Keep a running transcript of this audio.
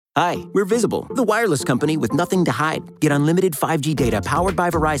Hi, we're Visible, the wireless company with nothing to hide. Get unlimited 5G data powered by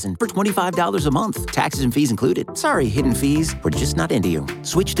Verizon for $25 a month. Taxes and fees included. Sorry, hidden fees. We're just not into you.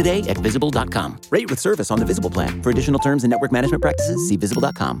 Switch today at Visible.com. Rate with service on the Visible plan. For additional terms and network management practices, see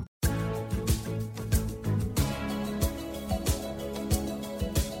Visible.com.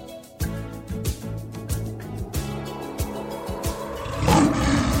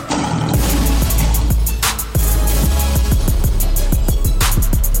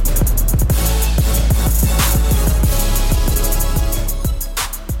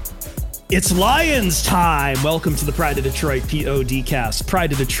 It's Lions time. Welcome to the Pride of Detroit PODcast.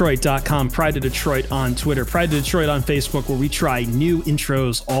 PrideofDetroit.com, Pride of Detroit on Twitter, Pride of Detroit on Facebook, where we try new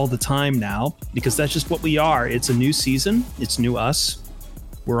intros all the time now, because that's just what we are. It's a new season. It's new us.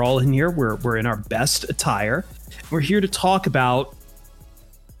 We're all in here. We're in our best attire. We're here to talk about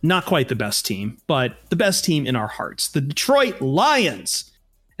not quite the best team, but the best team in our hearts, the Detroit Lions,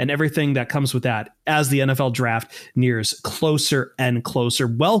 and everything that comes with that as the NFL draft nears closer and closer.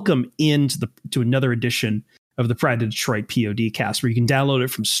 Welcome into to another edition of the Pride of Detroit PODcast, where you can download it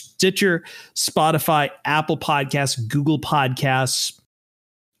from Stitcher, Spotify, Apple Podcasts, Google Podcasts,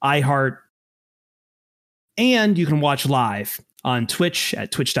 iHeart, and you can watch live on Twitch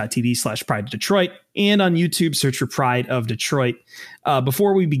at twitch.tv/Pride of Detroit, and on YouTube, search for Pride of Detroit.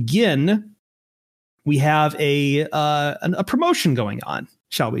 Before we begin, we have a promotion going on,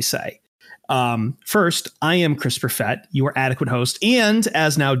 shall we say. First, I am Chris Perfett, your adequate host, and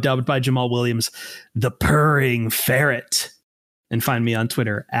as now dubbed by Jamal Williams, the Purring Ferret. And find me on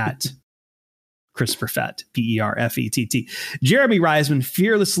Twitter at Chris Perfett, Perfett. Jeremy Reisman,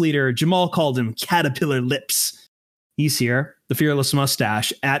 fearless leader. Jamal called him Caterpillar Lips. He's here, the fearless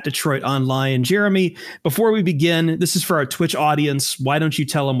mustache at Detroit Online. Jeremy, before we begin, this is for our Twitch audience. Why don't you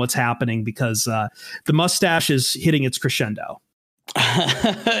tell them what's happening? Because the mustache is hitting its crescendo.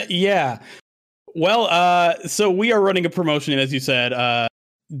 Yeah. Well, so we are running a promotion, as you said.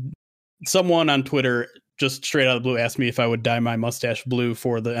 Someone on Twitter just straight out of the blue asked me if I would dye my mustache blue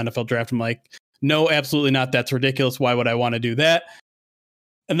for the NFL draft. I'm like, no, absolutely not. That's ridiculous. Why would I want to do that?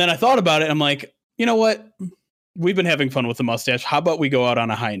 And then I thought about it. I'm like, you know what? We've been having fun with the mustache. How about we go out on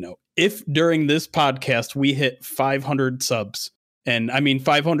a high note? If during this podcast we hit 500 subs, and I mean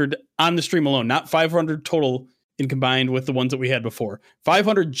 500 on the stream alone, not 500 total and combined with the ones that we had before,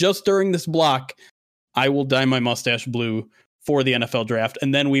 500 just during this block, I will dye my mustache blue for the NFL draft,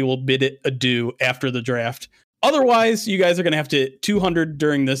 and then we will bid it adieu after the draft. Otherwise, you guys are going to have to hit 200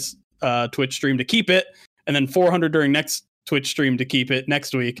 during this Twitch stream to keep it, and then 400 during next Twitch stream to keep it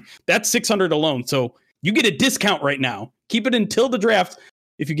next week. That's 600 alone. So you get a discount right now. Keep it until the draft.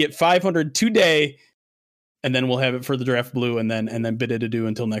 If you get 500 today, and then we'll have it for the draft blue, and then bid it adieu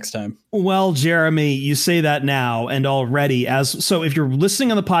until next time. Well, Jeremy, you say that now, and already so if you're listening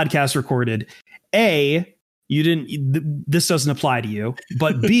on the podcast recorded, A, this doesn't apply to you,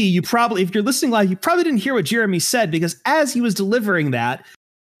 but B, you probably, if you're listening live, you probably didn't hear what Jeremy said, because as he was delivering that,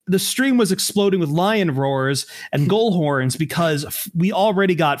 the stream was exploding with lion roars and goal horns, because we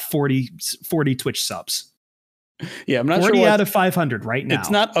already got 40 Twitch subs. Yeah, I'm not 40 sure. Out of 500 right now. It's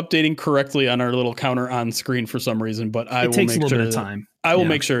not updating correctly on our little counter on screen for some reason, but it takes a little bit of time. I will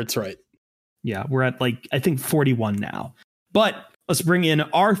make sure it's right. Yeah, we're at I think 41 now. But let's bring in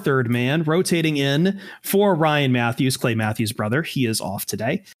our third man, rotating in for Ryan Matthews, Clay Matthews' brother. He is off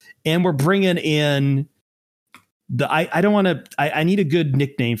today. And we're bringing in I need a good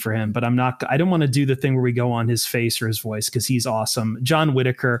nickname for him, but I don't want to do the thing where we go on his face or his voice, because he's awesome. John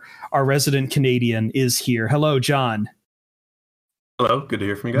Whitaker, our resident Canadian, is here. Hello, John. Hello. Good to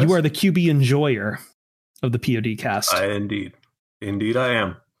hear from you guys. You are the QB enjoyer of the PODcast. Indeed I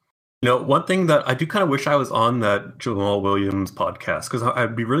am. You know, one thing that I do kind of wish I was on that Jamal Williams podcast, because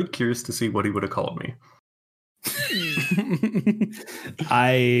I'd be really curious to see what he would have called me.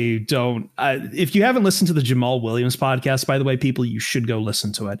 If you haven't listened to the Jamal Williams podcast, by the way, people, you should go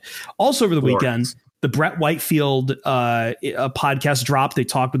listen to it. Also, over the weekend, the Brett Whitefield podcast dropped. They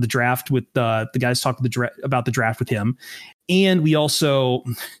talked with the draft with the guys talked about the draft with him. And we also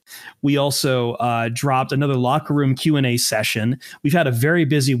dropped another locker room Q&A session. We've had a very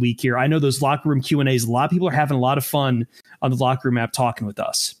busy week here. I know those locker room Q&As, a lot of people are having a lot of fun on the locker room app talking with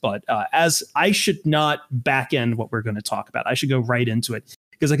us. But as I should not back end what we're going to talk about, I should go right into it,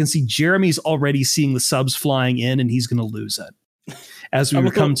 because I can see Jeremy's already seeing the subs flying in, and he's going to lose it. As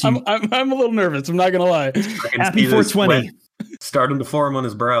we come to, I'm a little nervous. I'm not going to lie. Happy 420. Starting to form on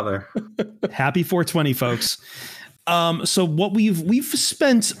his brow there. Happy 420, folks. So what we've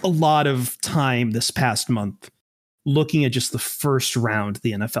spent a lot of time this past month looking at just the first round of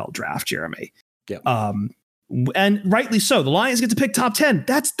the NFL draft, Jeremy. Yeah. And rightly so. The Lions get to pick top 10.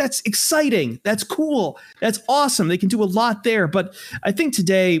 That's exciting. That's cool. That's awesome. They can do a lot there. But I think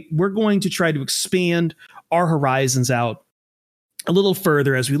today we're going to try to expand our horizons out a little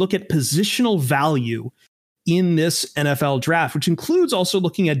further as we look at positional value in this NFL draft, which includes also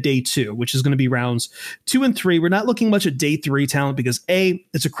looking at day 2, which is going to be rounds 2 and 3. We're not looking much at day 3 talent because A,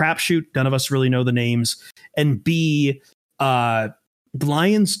 it's a crapshoot. None of us really know the names. And B, the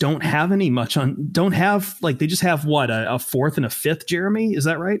Lions don't have they just have what, a 4th and a 5th, Jeremy? Is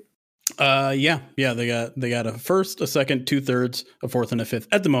that right? Yeah. They got a 1st, a 2nd, 2/3, a 4th, and a 5th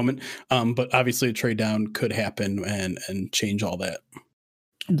at the moment. But obviously a trade down could happen and change all that.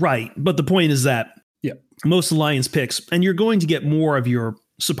 Right. But the point is that most of the Lions picks, and you're going to get more of your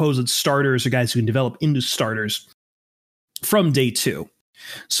supposed starters or guys who can develop into starters from day 2.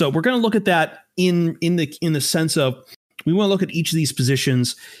 So we're going to look at that in the sense of we want to look at each of these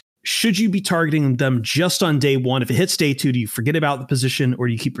positions. Should you be targeting them just on day 1? If it hits day 2, do you forget about the position or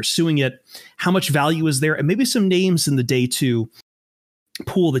do you keep pursuing it? How much value is there? And maybe some names in the day 2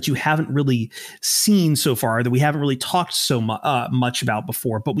 pool that you haven't really seen so far, that we haven't really talked so much about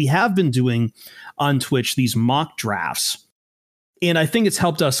before, but we have been doing on Twitch these mock drafts. And I think it's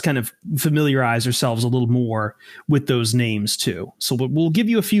helped us kind of familiarize ourselves a little more with those names too. So we'll give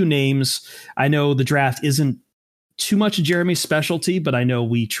you a few names. I know the draft isn't too much of Jeremy's specialty, but I know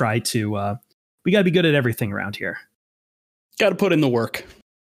we try to, we got to be good at everything around here. Got to put in the work.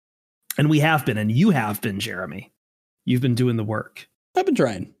 And we have been, and you have been, Jeremy. You've been doing the work. I've been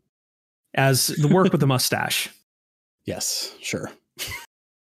trying. As the work with the mustache. Yes, sure.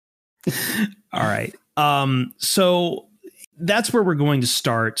 All right. So that's where we're going to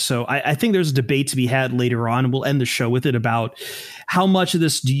start. So I think there's a debate to be had later on, and we'll end the show with it about how much of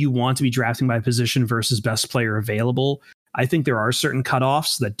this do you want to be drafting by position versus best player available. I think there are certain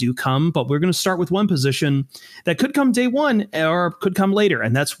cutoffs that do come, but we're going to start with one position that could come day 1 or could come later,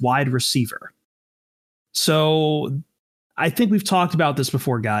 and that's wide receiver. So I think we've talked about this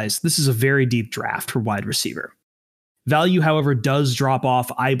before, guys. This is a very deep draft for wide receiver. Value, however, does drop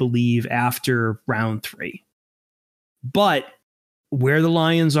off, I believe, after round 3. But where the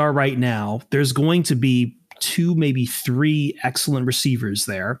Lions are right now, there's going to be 2, maybe 3 excellent receivers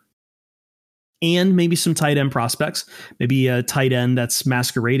there. And maybe some tight end prospects, maybe a tight end that's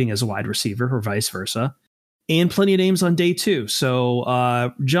masquerading as a wide receiver or vice versa. And plenty of names on day 2.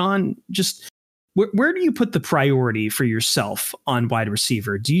 So, John, just where do you put the priority for yourself on wide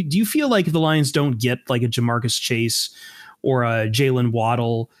receiver? Do you feel like if the Lions don't get like a Jamarcus Chase or a Jalen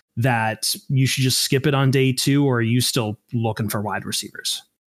Waddle, that you should just skip it on day 2, or are you still looking for wide receivers?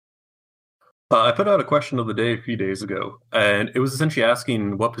 I put out a question of the day a few days ago, and it was essentially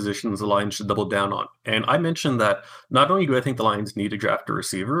asking what positions the Lions should double down on. And I mentioned that not only do I think the Lions need to draft a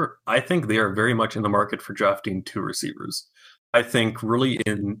receiver, I think they are very much in the market for drafting 2 receivers. I think really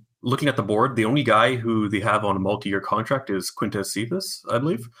in looking at the board, the only guy who they have on a multi-year contract is Quintez Cephas, I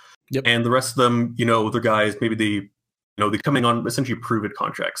believe. Yep. And the rest of them, the guys, maybe they're coming on essentially prove-it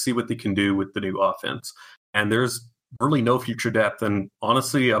contracts, see what they can do with the new offense. And there's really no future depth. And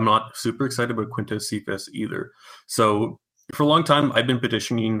honestly, I'm not super excited about Quintez Cephas either. So for a long time, I've been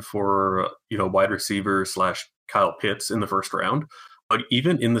petitioning for, wide receiver / Kyle Pitts in the first round. But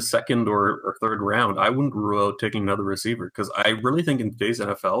even in the 2nd or 3rd round, I wouldn't rule out taking another receiver because I really think in today's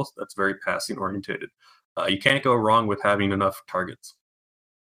NFL, that's very passing orientated. You can't go wrong with having enough targets.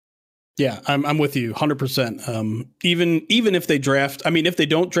 Yeah, I'm with you 100%. Even if they draft, if they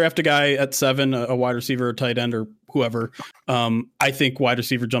don't draft a guy at 7, a wide receiver, a tight end, or whoever, I think wide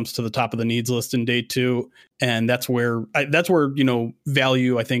receiver jumps to the top of the needs list in day 2, and that's where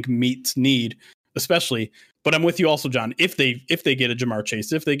value I think meets need, especially. But I'm with you also, John. If they get a Jamar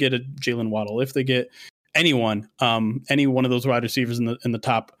Chase, if they get a Jalen Waddle, if they get anyone, any one of those wide receivers in the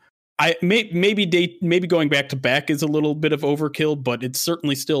top, maybe going back to back is a little bit of overkill, but it's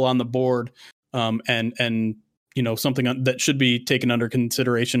certainly still on the board, and something that should be taken under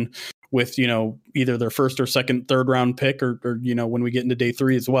consideration with either their 1st or 2nd, 3rd round pick, or when we get into day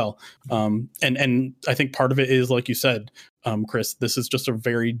 3 as well. And I think part of it is, like you said, Chris, this is just a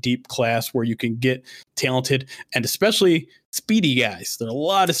very deep class where you can get talented and especially speedy guys. There are a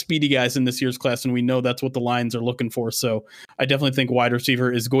lot of speedy guys in this year's class, and we know that's what the Lions are looking for. So I definitely think wide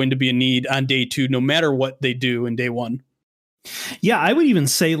receiver is going to be a need on day 2, no matter what they do in day 1. Yeah, I would even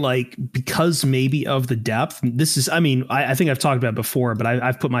say because maybe of the depth, this is, I think I've talked about it before, but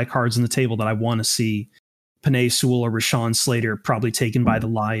I've put my cards on the table that I want to see Penei Sewell or Rashawn Slater probably taken by the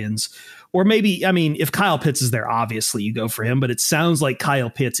Lions. Or maybe, if Kyle Pitts is there, obviously you go for him, but it sounds like Kyle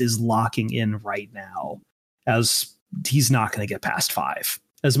Pitts is locking in right now as he's not going to get past 5.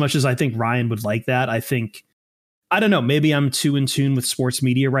 As much as I think Ryan would like that, I think I don't know. Maybe I'm too in tune with sports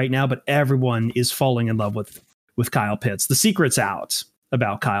media right now, but everyone is falling in love with Kyle Pitts. The secret's out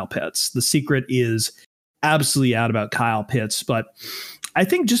about Kyle Pitts. The secret is absolutely out about Kyle Pitts. But I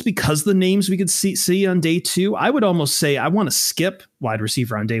think just because the names we could see on day 2, I would almost say I want to skip wide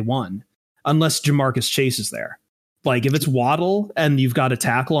receiver on day 1, unless Jamarcus Chase is there. Like if it's Waddle and you've got a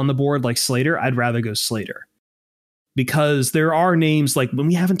tackle on the board like Slater, I'd rather go Slater. Because there are names like when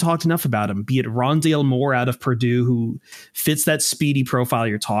we haven't talked enough about him, be it Rondale Moore out of Purdue, who fits that speedy profile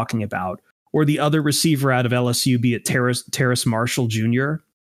you're talking about, or the other receiver out of LSU, be it Terrace Marshall Jr.,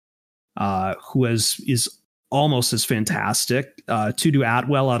 who is almost as fantastic. Tudu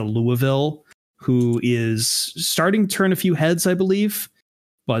Atwell out of Louisville, who is starting to turn a few heads, I believe,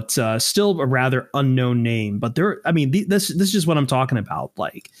 but still a rather unknown name. But this is just what I'm talking about.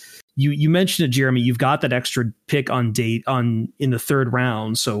 Like you mentioned it, Jeremy. You've got that extra pick in the 3rd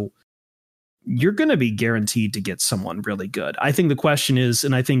round, so you're going to be guaranteed to get someone really good. I think the question is,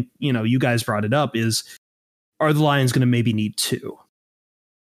 and I think you guys brought it up, is are the Lions going to maybe need 2?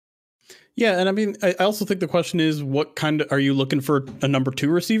 Yeah, and I mean, I also think the question is, what kind of, are you looking for a number 2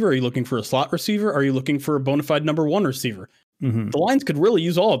 receiver? Are you looking for a slot receiver? Are you looking for a bona fide number 1 receiver? Mm-hmm. The Lions could really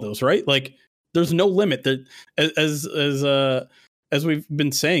use all of those, right? Like, there's no limit. That as we've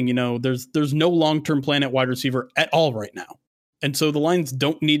been saying, there's no long-term plan at wide receiver at all right now, and so the Lions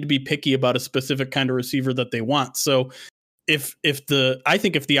don't need to be picky about a specific kind of receiver that they want. So, if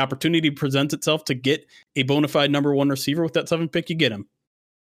the opportunity presents itself to get a bona fide number 1 receiver with that 7th pick, you get him.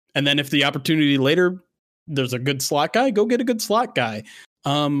 And then if the opportunity later, there's a good slot guy, go get a good slot guy.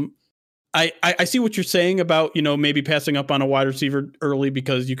 I see what you're saying about, maybe passing up on a wide receiver early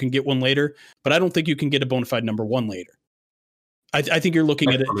because you can get one later, but I don't think you can get a bona fide number 1 later. I think you're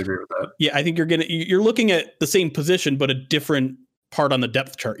looking at it. I agree with that. Yeah, I think you're looking at the same position, but a different part on the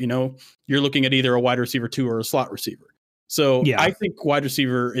depth chart. You're looking at either a wide receiver 2 or a slot receiver. So yeah. I think wide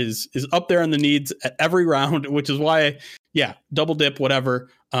receiver is up there on the needs at every round, which is why, double dip, whatever.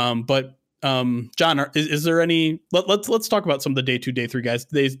 But John, is there any? Let's talk about some of the day 2, day 3 guys.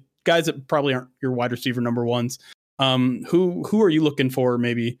 These guys that probably aren't your wide receiver number 1s. Who are you looking for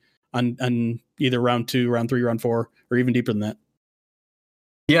maybe on either round 2, round 3, round 4, or even deeper than that?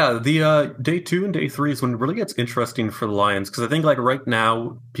 Yeah, the day 2 and day 3 is when it really gets interesting for the Lions, because I think like right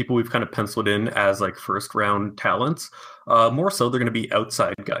now, people we've kind of penciled in as like 1st round talents, more so they're going to be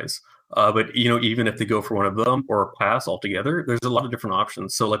outside guys. But even if they go for one of them or pass altogether, there's a lot of different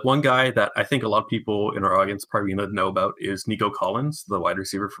options. So like one guy that I think a lot of people in our audience probably going to know about is Nico Collins, the wide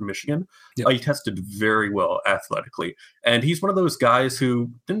receiver from Michigan. Yep. He tested very well athletically, and he's one of those guys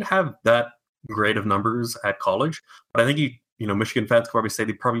who didn't have that great of numbers at college, but I think he. Michigan fans could probably say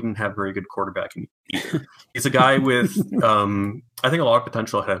they probably didn't have very good quarterbacking either. He's a guy with, I think, a lot of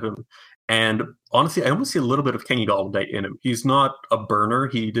potential ahead of him. And honestly, I almost see a little bit of Kenny Galladay in him. He's not a burner.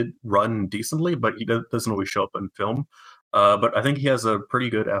 He did run decently, but he doesn't always show up in film. But I think he has a pretty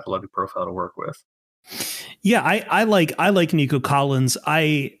good athletic profile to work with. Yeah, I like Nico Collins.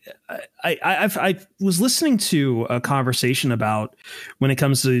 I was listening to a conversation about when it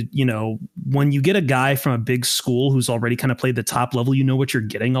comes to, when you get a guy from a big school who's already kind of played the top level, what you're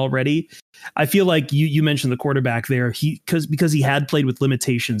getting already. I feel like you mentioned the quarterback there, because he had played with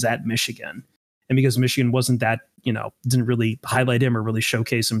limitations at Michigan, and because Michigan wasn't that, didn't really highlight him or really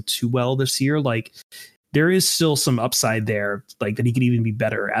showcase him too well this year. Like, there is still some upside there, like that he could even be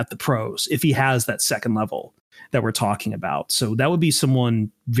better at the pros if he has that 2nd level that we're talking about. So that would be someone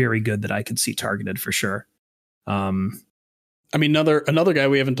very good that I could see targeted for sure. I mean, another guy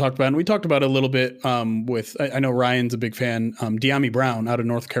we haven't talked about, and we talked about a little bit with, I know Ryan's a big fan, De'Ami Brown out of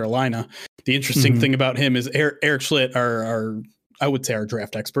North Carolina. The interesting thing about him is Eric Schlitt, our I would say our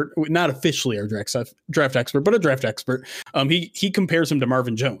draft expert, not officially our draft expert, but a draft expert. He compares him to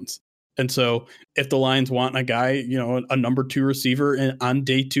Marvin Jones. And so if the Lions want a guy, a number 2 receiver on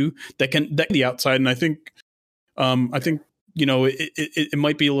day 2 that can the outside, and I think it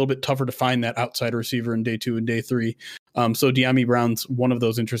might be a little bit tougher to find that outside receiver in day 2 and day 3. So De'Ami Brown's one of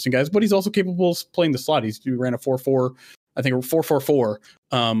those interesting guys, but he's also capable of playing the slot. He ran a 4.4, I think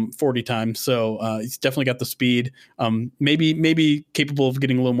 4.44 40 times. So he's definitely got the speed. Maybe capable of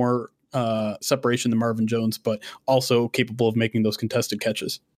getting a little more separation than Marvin Jones, but also capable of making those contested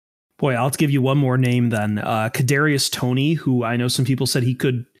catches. Boy, I'll give you one more name then. Kadarius Toney, who I know some people said he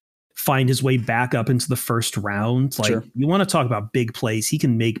could find his way back up into the 1st round. Like, sure. You want to talk about big plays. He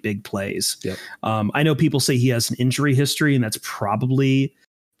can make big plays. Yep. I know people say he has an injury history, and that's probably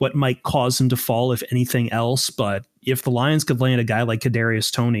what might cause him to fall, if anything else. But if the Lions could land a guy like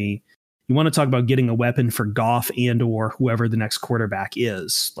Kadarius Toney, you want to talk about getting a weapon for Goff and or whoever the next quarterback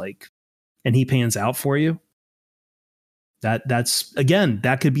is, like, and he pans out for you. That's again,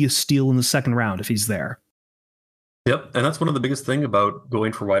 that could be a steal in the second round if he's there. Yep, and that's one of the biggest thing about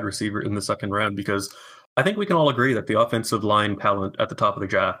going for wide receiver in the second round, because I think we can all agree that the offensive line talent at the top of the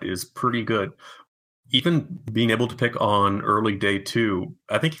draft is pretty good. Even being able to pick on early day 2,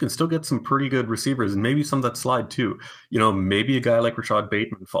 I think you can still get some pretty good receivers, and maybe some that slide too. Maybe a guy like Rashad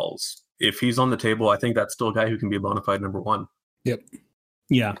Bateman falls. If he's on the table, I think that's still a guy who can be a bona fide number 1. Yep.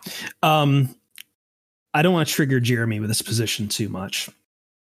 Yeah. I don't want to trigger Jeremy with this position too much.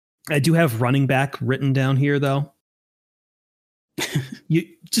 I do have running back written down here, though. You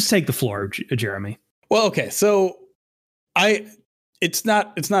just take the floor, Jeremy. Well, okay. So it's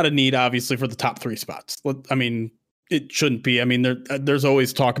not a need, obviously, for the top 3 spots. I mean, it shouldn't be. I mean, there's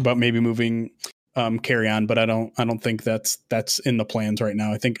always talk about maybe moving Carry On, but I don't think that's in the plans right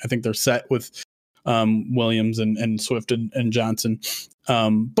now. I think they're set with Williams and Swift and Johnson.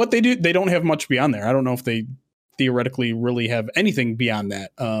 But they don't have much beyond there. I don't know if they theoretically really have anything beyond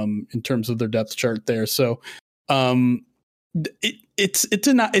that in terms of their depth chart there. So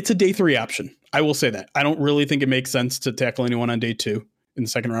it's a day 3 option. I will say that. I don't really think it makes sense to tackle anyone on day 2 in the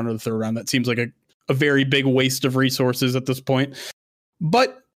second round or the third round. That seems like a very big waste of resources at this point.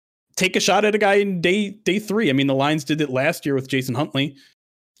 But take a shot at a guy in day 3. I mean, the Lions did it last year with Jason Huntley.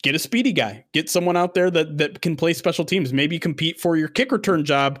 Get a speedy guy. Get someone out there that can play special teams. Maybe compete for your kick return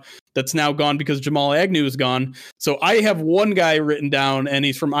job that's now gone because Jamal Agnew is gone. So I have one guy written down, and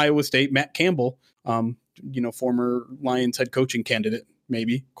he's from Iowa State, Matt Campbell, former Lions head coaching candidate,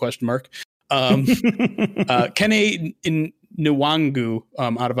 maybe, ? Kene Nwangu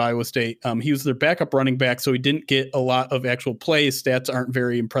out of Iowa State. He was their backup running back, so he didn't get a lot of actual play. His stats aren't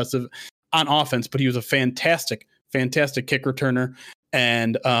very impressive on offense, but he was a fantastic kick returner.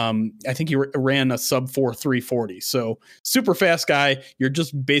 And I think he ran a sub 4.340. So super fast guy. You're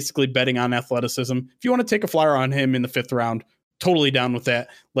just basically betting on athleticism. If you want to take a flyer on him in the 5th round, totally down with that.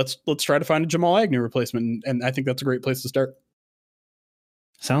 Let's try to find a Jamal Agnew replacement. And I think that's a great place to start.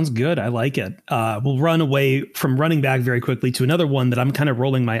 Sounds good. I like it. We'll run away from running back very quickly to another one that I'm kind of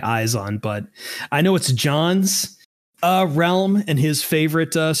rolling my eyes on, but I know it's John's realm and his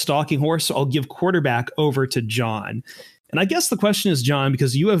favorite stalking horse. So I'll give quarterback over to John. And I guess the question is, John,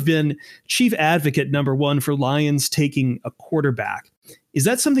 because you have been chief advocate number 1 for Lions taking a quarterback. Is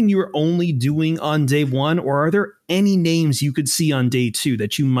that something you are only doing on day 1, or are there any names you could see on day 2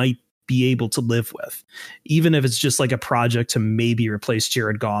 that you might be able to live with, even if it's just like a project to maybe replace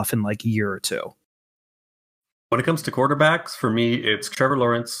Jared Goff in like a year or 2? When it comes to quarterbacks, for me, it's Trevor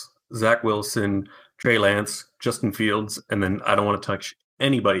Lawrence, Zach Wilson, Trey Lance, Justin Fields, and then I don't want to touch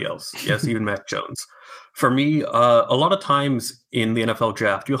anybody else. Yes, even Mac Jones. For me, a lot of times in the NFL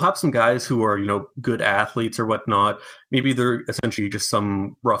draft, you'll have some guys who are, good athletes or whatnot. Maybe they're essentially just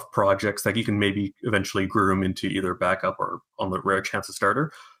some rough projects that you can maybe eventually groom into either backup or on the rare chance of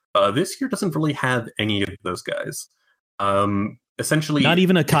starter. This year doesn't really have any of those guys. Essentially, not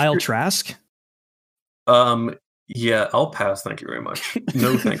even a Kyle Trask. Yeah, I'll pass. Thank you very much.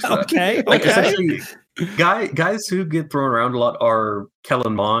 No thanks for that. Okay. Essentially, guys who get thrown around a lot are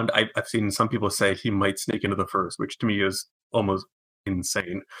Kellen Mond. I've seen some people say he might sneak into the first, which to me is almost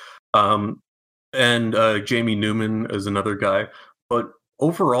insane. And Jamie Newman is another guy. But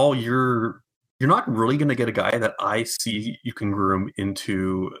overall, you're not really going to get a guy that I see you can groom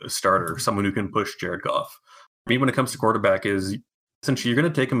into a starter, someone who can push Jared Goff. For me, when it comes to quarterback, is essentially you're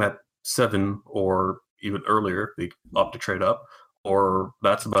going to take him at 7 or even earlier. They opt to trade up, or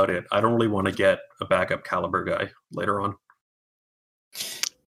that's about it. I don't really want to get a backup caliber guy later on.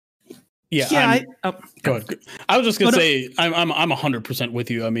 Yeah. Go ahead. I was just gonna say I'm 100% with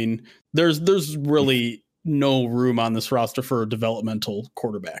you. I mean, there's really no room on this roster for a developmental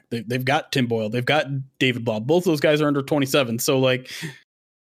quarterback. They've got Tim Boyle, they've got David Blau. Both those guys are under 27. So like,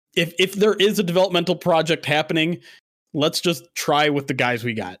 if there is a developmental project happening, let's just try with the guys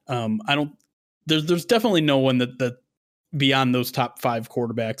we got. There's definitely no one that beyond those top 5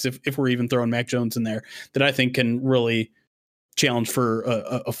 quarterbacks, if we're even throwing Mac Jones in there, that I think can really challenge for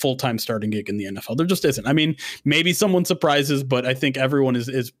a full-time starting gig in the NFL. There just isn't. I mean, maybe someone surprises, but I think everyone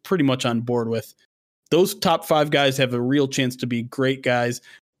is pretty much on board with those top 5 guys have a real chance to be great guys.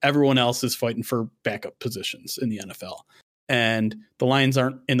 Everyone else is fighting for backup positions in the NFL, and the Lions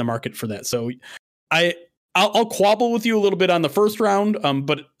aren't in the market for that. So I'll quabble with you a little bit on the first round,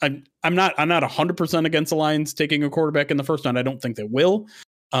 but I'm not 100% against the Lions taking a quarterback in the first round. I don't think they will,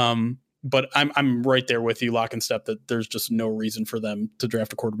 but I'm right there with you, lock and step, that there's just no reason for them to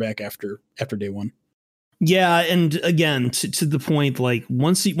draft a quarterback after day 1. Yeah, and again, to the point, like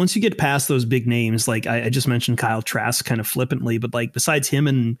once you get past those big names, like I just mentioned Kyle Trask kind of flippantly, but like besides him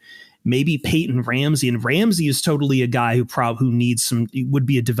and maybe Peyton Ramsey, and Ramsey is totally a guy who needs would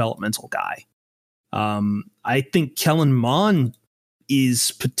be a developmental guy. I think Kellen Mond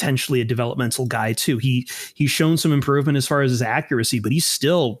is potentially a developmental guy too. He's shown some improvement as far as his accuracy, but he's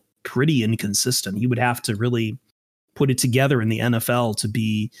still pretty inconsistent. He would have to really put it together in the NFL to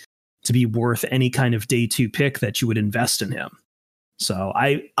be worth any kind of day 2 pick that you would invest in him. So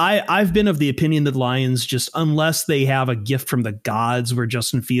I've been of the opinion that Lions, just unless they have a gift from the gods where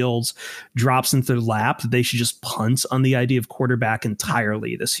Justin Fields drops into their lap, they should just punt on the idea of quarterback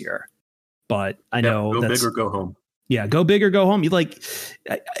entirely this year. But I know go big or go home. Yeah, go big or go home.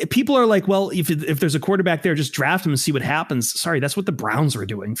 People are like, well, if there's a quarterback there, just draft him and see what happens. Sorry, that's what the Browns were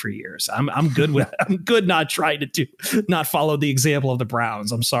doing for years. I'm good not trying to not follow the example of the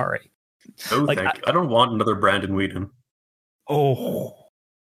Browns. I'm sorry. Oh, I don't want another Brandon Whedon. Oh,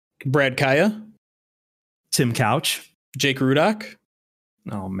 Brad Kaya, Tim Couch, Jake Rudock.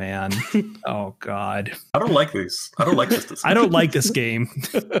 Oh man. Oh God. I don't like these. I don't like this. I don't like this game.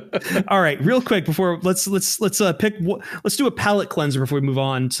 All right, real quick before let's do a palate cleanser before we move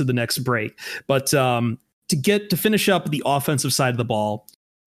on to the next break. But to finish up the offensive side of the ball,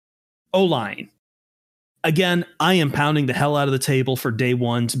 O-line. Again, I am pounding the hell out of the table for day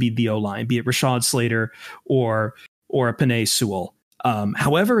 1 to be the O-line, be it Rashad Slater or a Penei Sewell.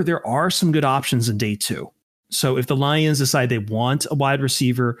 However, there are some good options in day 2. So if the Lions decide they want a wide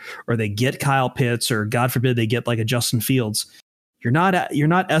receiver, or they get Kyle Pitts, or God forbid they get like a Justin Fields, you're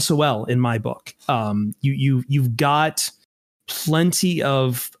not SOL in my book. You've got plenty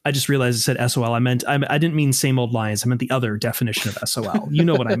of. I just realized I said SOL. I didn't mean same old Lions. I meant the other definition of SOL. You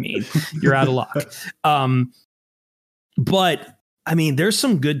know what I mean. You're out of luck. But I mean, there's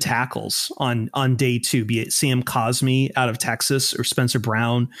some good tackles on day 2, be it Sam Cosmi out of Texas or Spencer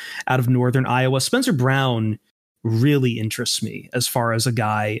Brown out of Northern Iowa. Spencer Brown really interests me as far as a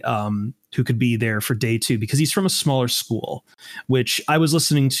guy who could be there for day 2, because he's from a smaller school, which I was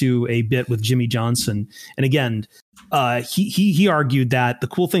listening to a bit with Jimmy Johnson. And again, he argued that the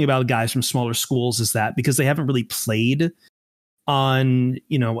cool thing about guys from smaller schools is that because they haven't really played on,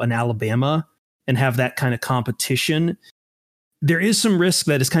 an Alabama and have that kind of competition, there is some risk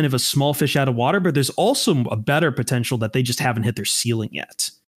that it's kind of a small fish out of water, but there's also a better potential that they just haven't hit their ceiling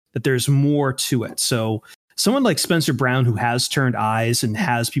yet, that there's more to it. So someone like Spencer Brown, who has turned eyes and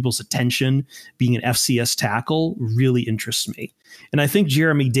has people's attention, being an FCS tackle, really interests me. And I think,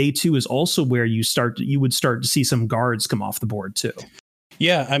 Jeremy, day 2 is also where you would start to see some guards come off the board too.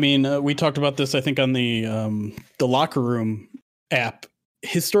 Yeah, I mean, we talked about this, I think, on the Locker Room app.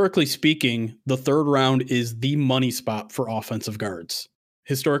 Historically speaking, the 3rd round is the money spot for offensive guards.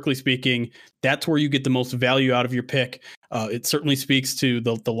 Historically speaking, that's where you get the most value out of your pick. It certainly speaks to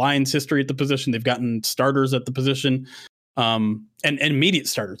the Lions' history at the position. They've gotten starters at the position, and immediate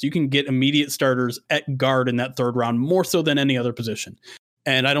starters. You can get immediate starters at guard in that 3rd round, more so than any other position.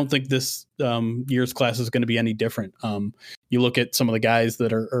 And I don't think this year's class is going to be any different. You look at some of the guys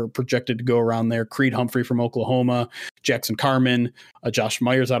that are projected to go around there: Creed Humphrey from Oklahoma, Jackson Carman, Josh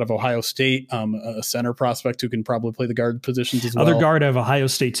Myers out of Ohio State, a center prospect who can probably play the guard positions as well. Other guard out of Ohio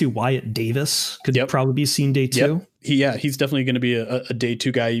State too, Wyatt Davis could probably be seen day 2. Yep. He's definitely going to be a day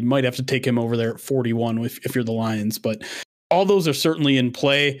 2 guy. You might have to take him over there at 41 if you're the Lions, but all those are certainly in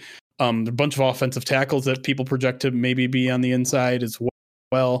play. There are a bunch of offensive tackles that people project to maybe be on the inside as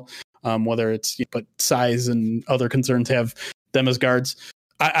well. Whether it's, but size and other concerns have them as guards.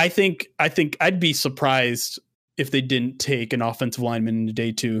 I think I'd be surprised if they didn't take an offensive lineman in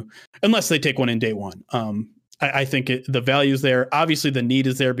day 2, unless they take one in day 1. I think the value is there. Obviously, the need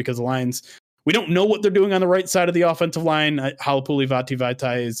is there because the Lions, we don't know what they're doing on the right side of the offensive line. Halapuli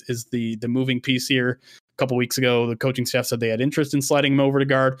Vaitai is the moving piece here. A couple weeks ago, the coaching staff said they had interest in sliding him over to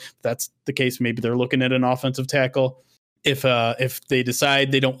guard. If that's the case, maybe they're looking at an offensive tackle. If they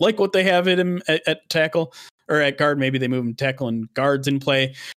decide they don't like what they have at tackle or at guard, maybe they move him to tackle and guards in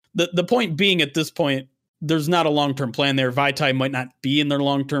play. The point being, at this point, there's not a long-term plan there. Vaitai might not be in their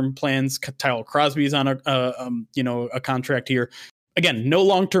long-term plans. Tyler Crosby is on a contract here. Again, no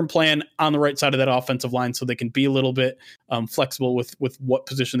long-term plan on the right side of that offensive line, so they can be a little bit flexible with what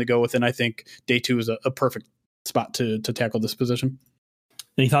position they go with. And I think day 2 is a perfect spot to tackle this position.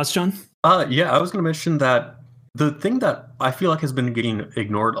 Any thoughts, John? Yeah, I was going to mention that the thing that I feel like has been getting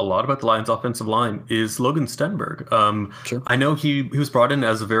ignored a lot about the Lions offensive line is Logan Stenberg. Sure. I know he was brought in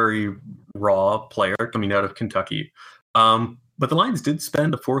as a very raw player coming out of Kentucky. But the Lions did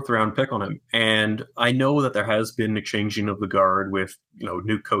spend a 4th round pick on him. And I know that there has been a changing of the guard with,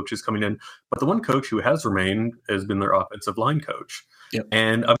 new coaches coming in. But the one coach who has remained has been their offensive line coach. Yep.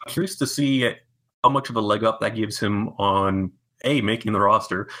 And I'm curious to see how much of a leg up that gives him on A, making the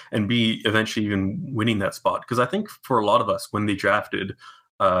roster, and B, eventually even winning that spot. Because I think for a lot of us, when they drafted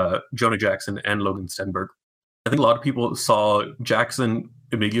Jonah Jackson and Logan Stenberg, I think a lot of people saw Jackson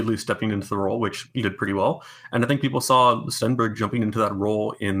immediately stepping into the role, which he did pretty well. And I think people saw Stenberg jumping into that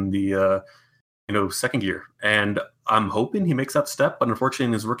role in the second year. And I'm hoping he makes that step. But unfortunately,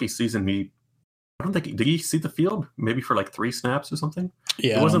 in his rookie season, I don't think did he see the field? Maybe for like 3 snaps or something.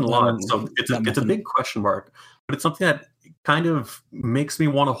 Yeah, it wasn't a lot. So it's a big question mark. But it's something that kind of makes me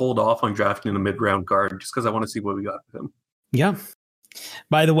want to hold off on drafting a mid-round guard just because I want to see what we got with him. Yeah.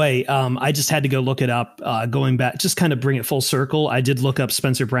 By the way, I just had to go look it up. Going back, just kind of bring it full circle. I did look up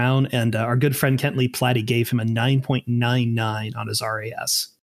Spencer Brown, and our good friend Kent Lee Platty gave him a 9.99 on his RAS.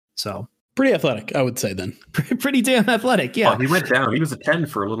 So pretty athletic, I would say. Then pretty damn athletic. Yeah, he went down. He was a 10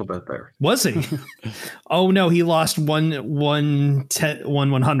 for a little bit there. Was he? Oh no, he lost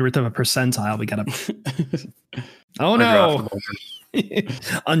 1/100th of a percentile. We got to. Oh no.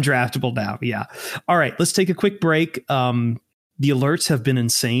 Undraftable now. Yeah. All right. Let's take a quick break. The alerts have been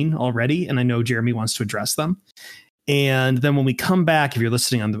insane already, and I know Jeremy wants to address them. And then when we come back, if you're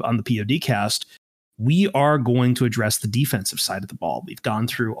listening on the PODcast, we are going to address the defensive side of the ball. We've gone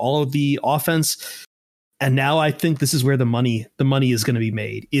through all of the offense, and now I think this is where the money is going to be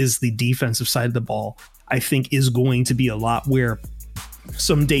made, is the defensive side of the ball. I think is going to be a lot where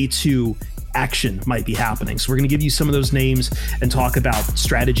some day 2 action might be happening. So we're going to give you some of those names and talk about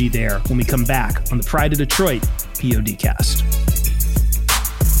strategy there when we come back on the Pride of Detroit PODcast.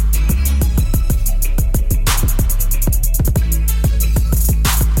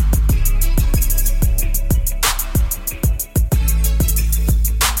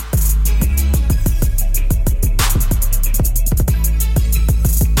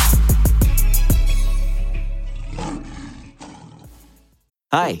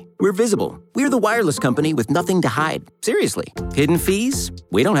 Hi, we're Visible. We're the wireless company with nothing to hide. Seriously. Hidden fees?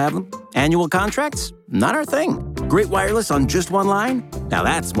 We don't have them. Annual contracts? Not our thing. Great wireless on just one line? Now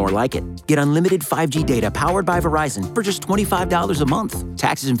that's more like it. Get unlimited 5G data powered by Verizon for just $25 a month.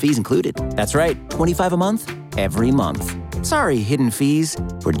 Taxes and fees included. That's right, $25 a month, every month. Sorry, hidden fees.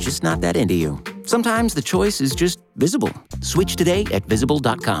 We're just not that into you. Sometimes the choice is just Visible. Switch today at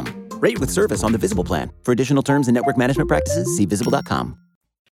Visible.com. Rate with service on the Visible plan. For additional terms and network management practices, see Visible.com.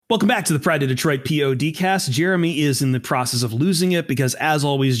 Welcome back to the Pride of Detroit PODcast. Jeremy is in the process of losing it because, as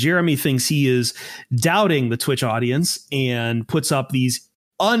always, Jeremy thinks he is doubting the Twitch audience and puts up these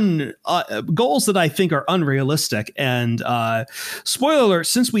goals that I think are unrealistic. And spoiler alert,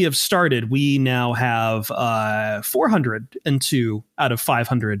 since we have started, we now have 402 out of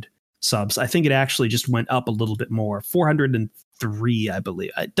 500 subs. I think it actually just went up a little bit more, 403, I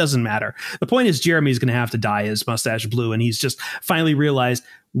believe. It doesn't matter. The point is Jeremy's going to have to dye his mustache blue, and he's just finally realized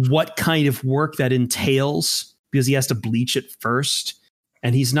what kind of work that entails because he has to bleach it first,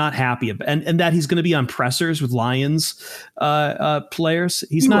 and he's not happy about, and that he's going to be on pressers with Lions players.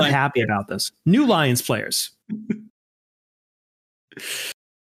 He's not happy about this. New Lions players.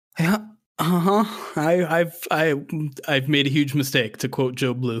 Yeah. I've made a huge mistake, to quote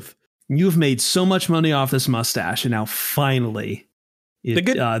Joe Bluth. You've made so much money off this mustache, and now finally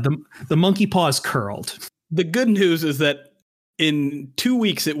the monkey paw is curled. The good news is that in 2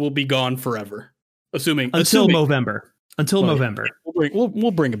 weeks it will be gone forever, assuming November. November.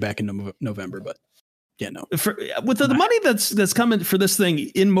 We'll bring it back in November, but yeah, no. With the money that's coming for this thing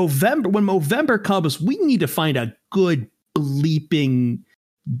in November, when November comes, we need to find a good bleeping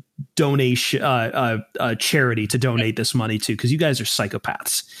donation charity to donate this money to, because you guys are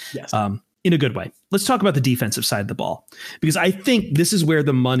psychopaths. Yes. In a good way. Let's talk about the defensive side of the ball, because I think this is where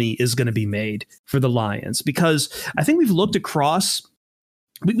the money is going to be made for the Lions, because I think we've looked across.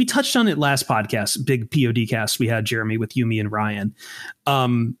 We touched on it last podcast, big PODcast we had, Jeremy, with you, me, and Ryan.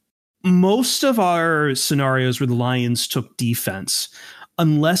 Most of our scenarios where the Lions took defense,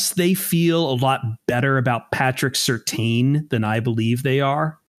 unless they feel a lot better about Patrick Surtain than I believe they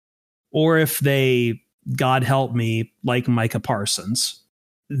are, or if they, God help me, like Micah Parsons,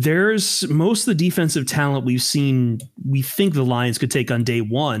 there's most of the defensive talent we've seen, we think the Lions could take on day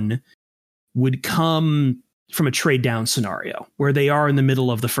one would come from a trade down scenario where they are in the middle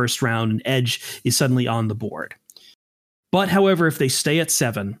of the first round and edge is suddenly on the board. But however, if they stay at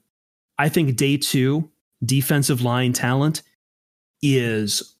 7, I think day 2 defensive line talent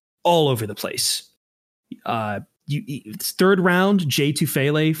is all over the place. Third round, Jay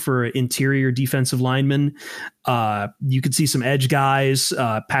Tufele for interior defensive lineman. You could see some edge guys.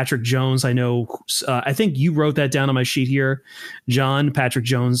 Patrick Jones, I know. I think you wrote that down on my sheet here, John. Patrick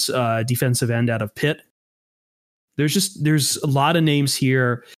Jones, defensive end out of Pitt. There's a lot of names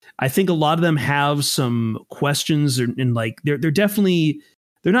here. I think a lot of them have some questions, and like they're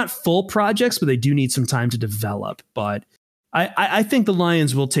not full projects, but they do need some time to develop. But I think the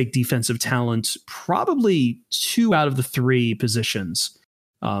Lions will take defensive talent probably 2 out of the 3 positions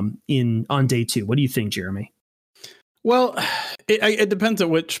on day 2. What do you think, Jeremy? Well, it depends on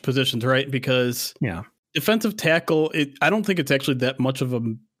which positions, right? Because defensive tackle, I don't think it's actually that much of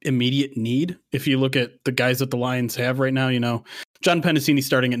an immediate need. If you look at the guys that the Lions have right now, John Pennicini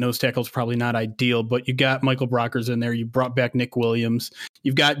starting at nose tackle is probably not ideal, but you got Michael Brockers in there. You brought back Nick Williams.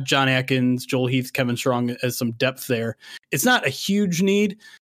 You've got John Atkins, Joel Heath, Kevin Strong as some depth there. It's not a huge need.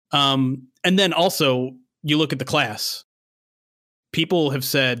 And then also you look at the class. People have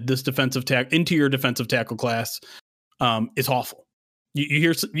said this interior defensive tackle class is awful.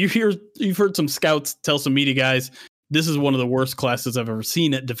 You've heard some scouts tell some media guys, this is one of the worst classes I've ever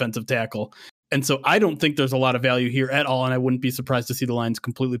seen at defensive tackle. And so I don't think there's a lot of value here at all. And I wouldn't be surprised to see the Lions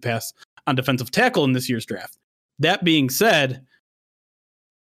completely pass on defensive tackle in this year's draft. That being said,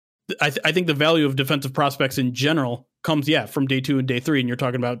 I think the value of defensive prospects in general comes, from day 2 and day 3. And you're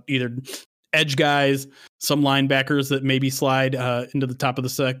talking about either edge guys, some linebackers that maybe slide into the top of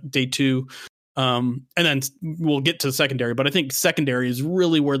the day 2. And then we'll get to secondary, but I think secondary is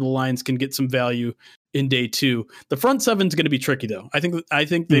really where the Lions can get some value in day 2. The front 7 is going to be tricky, though. I think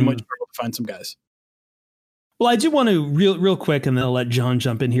they might struggle to find some guys. Well, I do want to real quick, and then I'll let John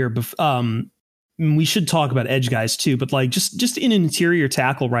jump in here. We should talk about edge guys too, but like just in an interior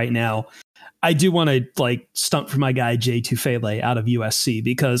tackle right now, I do want to like stump for my guy Jay Tufele out of USC,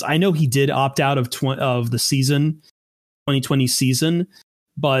 because I know he did opt out of the season, 2020 season,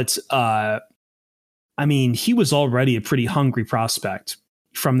 but I mean, he was already a pretty hungry prospect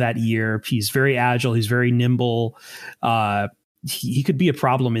from that year. He's very agile. He's very nimble. He could be a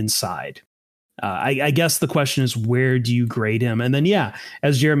problem inside. I guess the question is, where do you grade him? And then,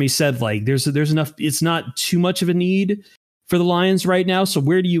 as Jeremy said, like there's enough. It's not too much of a need for the Lions right now. So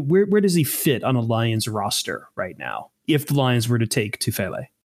where does he fit on a Lions roster right now if the Lions were to take Tufele?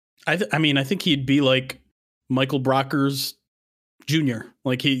 I think he'd be like Michael Brockers Jr.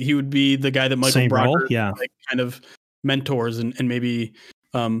 Like he would be the guy that Michael Brockers like kind of mentors and maybe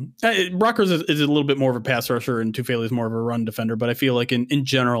Brockers is a little bit more of a pass rusher and Tufele is more of a run defender, but I feel like in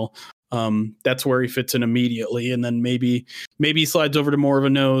general that's where he fits in immediately. And then maybe he slides over to more of a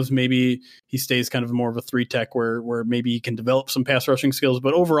nose. Maybe he stays kind of more of a 3 tech where maybe he can develop some pass rushing skills.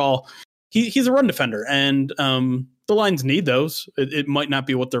 But overall, he's a run defender, and the Lions need those. It might not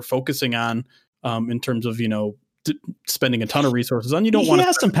be what they're focusing on in terms of spending a ton of resources on. You don't want. He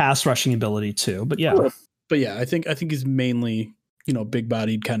has some pass rushing ability too, but I think he's mainly big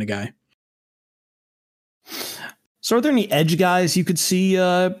bodied kind of guy. So are there any edge guys you could see,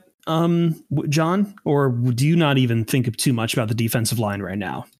 John, or do you not even think too much about the defensive line right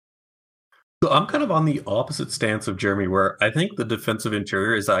now? So I'm kind of on the opposite stance of Jeremy, where I think the defensive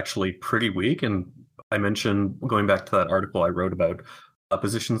interior is actually pretty weak. And I mentioned, going back to that article I wrote about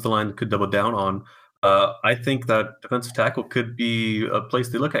positions the line could double down on. I think that defensive tackle could be a place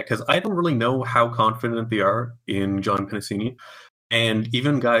they look at, because I don't really know how confident they are in John Pennicini. And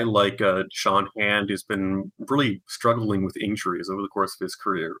even a guy like Sean Hand has been really struggling with injuries over the course of his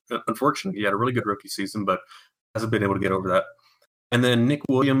career. Unfortunately, he had a really good rookie season, but hasn't been able to get over that. And then Nick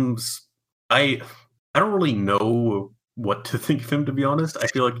Williams, I don't really know what to think of him, to be honest. I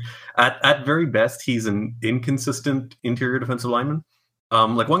feel like at very best, he's an inconsistent interior defensive lineman.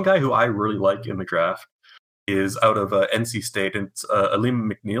 Like one guy who I really like in the draft is out of NC State, and it's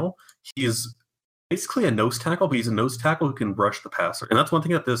Aleem McNeil. He is basically a nose tackle, but he's a nose tackle who can rush the passer. And that's one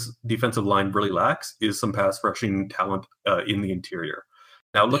thing that this defensive line really lacks, is some pass rushing talent in the interior.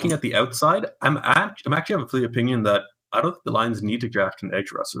 Now, looking at the outside, I'm actually of the opinion that I don't think the Lions need to draft an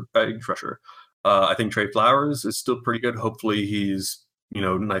edge rusher. I think Trey Flowers is still pretty good. Hopefully he's,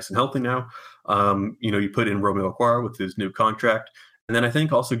 nice and healthy now. You put in Romeo Okwara with his new contract. And then I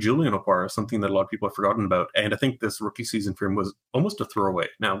think also Julian Okwara is something that a lot of people have forgotten about. And I think this rookie season for him was almost a throwaway.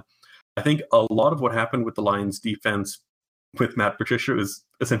 Now, I think a lot of what happened with the Lions defense with Matt Patricia is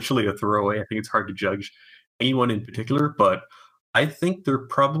essentially a throwaway. I think it's hard to judge anyone in particular, but I think they're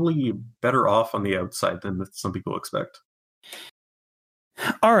probably better off on the outside than some people expect.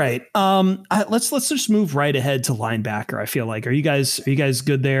 All right. Let's just move right ahead to linebacker. I feel like, are you guys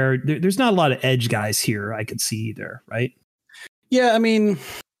good there? There's not a lot of edge guys here I could see either, right? Yeah, I mean,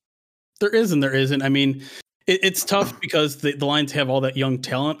 there is and there isn't. I mean, it's tough because the Lions have all that young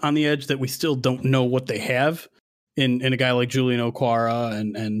talent on the edge that we still don't know what they have in a guy like Julian Okwara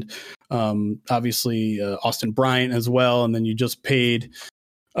and obviously Austin Bryant as well. And then you just paid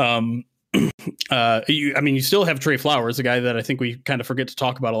you still have Trey Flowers, a guy that I think we kind of forget to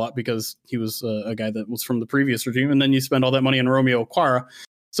talk about a lot because he was a guy that was from the previous regime, and then you spend all that money on Romeo Okwara.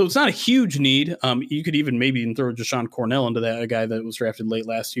 So it's not a huge need. You could maybe even throw Jashawn Cornell into that, a guy that was drafted late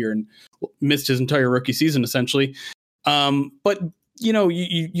last year and missed his entire rookie season essentially. But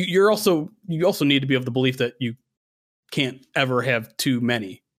you also need to be of the belief that you can't ever have too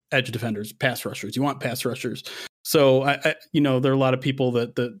many edge defenders, pass rushers. You want pass rushers. So there are a lot of people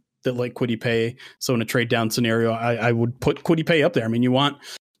that like Kwity Paye. So in a trade down scenario, I would put Kwity Paye up there. I mean, you want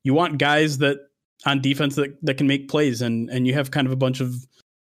guys that on defense that can make plays, and you have kind of a bunch of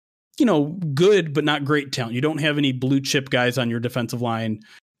good but not great talent. You don't have any blue chip guys on your defensive line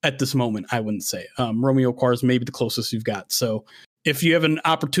at this moment, I wouldn't say. Romeo Okwara is maybe the closest you've got. So if you have an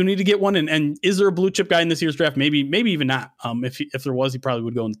opportunity to get one, and is there a blue chip guy in this year's draft? Maybe even not. If there was, he probably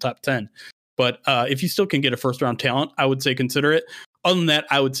would go in the top 10. But if you still can get a first round talent, I would say consider it. Other than that,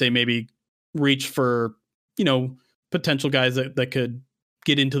 I would say maybe reach for, potential guys that could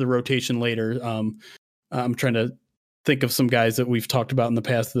get into the rotation later. I'm trying to think of some guys that we've talked about in the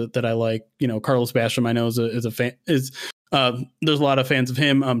past that I like. Carlos Basham, I know is a fan. There's a lot of fans of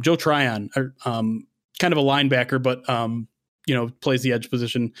him. Joe Tryon, kind of a linebacker, but plays the edge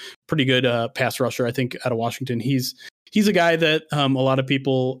position. Pretty good pass rusher, I think, out of Washington. He's a guy that a lot of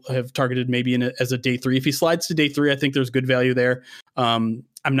people have targeted maybe as a day 3. If he slides to day 3, I think there's good value there. I'm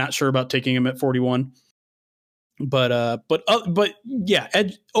not sure about taking him at 41. But yeah,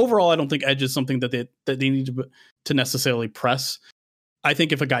 edge overall, I don't think edge is something that they need to necessarily press. I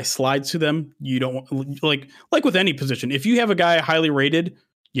think if a guy slides to them, you don't like with any position. If you have a guy highly rated,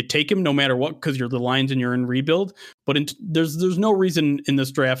 you take him no matter what, because you're the Lions and you're in rebuild. But there's no reason in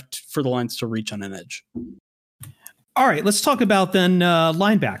this draft for the Lions to reach on an edge. All right, let's talk about then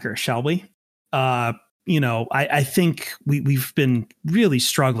linebacker, shall we? I think we've been really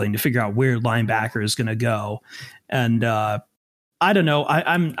struggling to figure out where linebacker is going to go, and I don't know.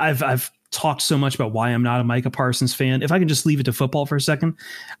 I've talked so much about why I'm not a Micah Parsons fan. If I can just leave it to football for a second,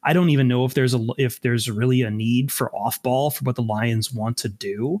 I don't even know if there's really a need for off ball for what the Lions want to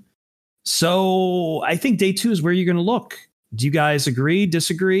do. So I think day 2 is where you're going to look. Do you guys agree,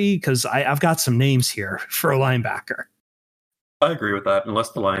 disagree? Because I've got some names here for a linebacker. I agree with that,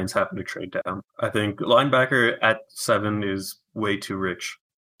 unless the Lions happen to trade down. I think linebacker at 7 is way too rich.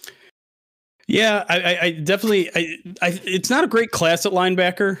 Yeah, I definitely. It's not a great class at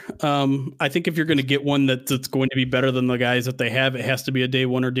linebacker. I think if you're going to get one that's going to be better than the guys that they have, it has to be a day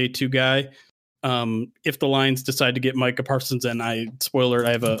 1 or day 2 guy. If the Lions decide to get Micah Parsons, and I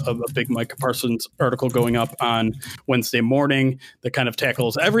have a big Micah Parsons article going up on Wednesday morning that kind of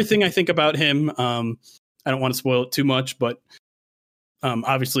tackles everything I think about him. I don't want to spoil it too much, but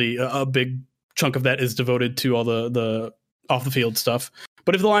obviously a big chunk of that is devoted to all the off the field stuff.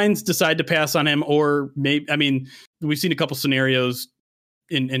 But if the Lions decide to pass on him, or maybe, we've seen a couple scenarios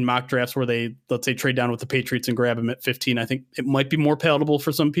in mock drafts where they, let's say, trade down with the Patriots and grab him at 15. I think it might be more palatable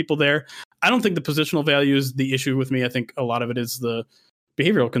for some people there. I don't think the positional value is the issue with me. I think a lot of it is the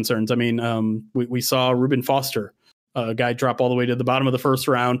behavioral concerns. We saw Reuben Foster, a guy, drop all the way to the bottom of the first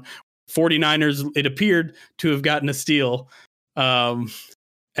round. 49ers, it appeared to have gotten a steal. And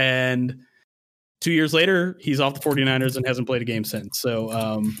 2 years later, he's off the 49ers and hasn't played a game since. So,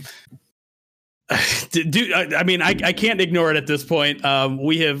 I can't ignore it at this point.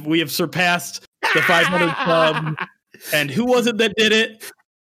 We have surpassed the 500 club. And who was it that did it?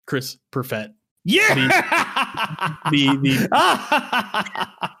 Chris Perfett. Yeah.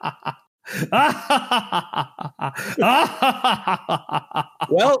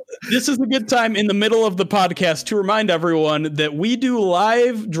 Well, this is a good time in the middle of the podcast to remind everyone that we do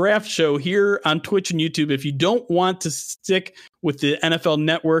live draft show here on Twitch and YouTube. If you don't want to stick with the NFL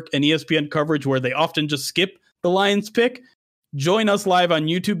Network and ESPN coverage where they often just skip the Lions pick, join us live on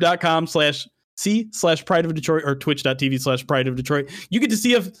youtube.com/Pride of Detroit or twitch.tv/Pride of Detroit. You get to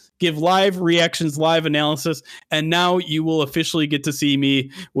see us give live reactions, live analysis, and now you will officially get to see me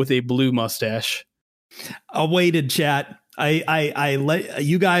with a blue mustache. I waited, chat. I let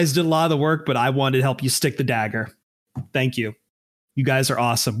you guys did a lot of the work, but I wanted to help you stick the dagger. Thank you. You guys are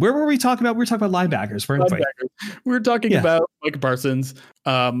awesome. Where were we talking about? We were talking about linebackers. We were talking about Micah Parsons.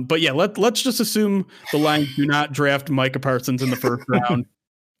 But yeah, let's just assume the Lions do not draft Micah Parsons in the first round.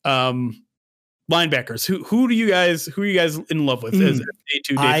 Linebackers. Who are you guys in love with? Day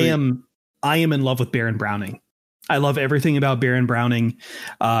 2, day 3? I am in love with Baron Browning. I love everything about Baron Browning.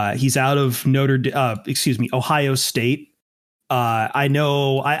 He's out of Ohio State. I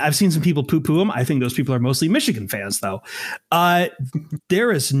know I've seen some people poo-poo him. I think those people are mostly Michigan fans, though.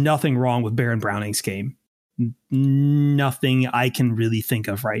 There is nothing wrong with Baron Browning's game. nothing I can really think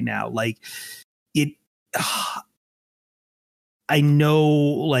of right now. Like it, I know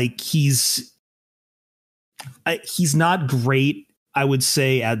like he's not great, I would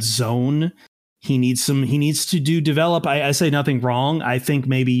say, at zone. He needs to develop. I say nothing wrong. I think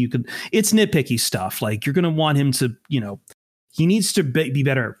maybe you could, it's nitpicky stuff. Like you're going to want him to, he needs to be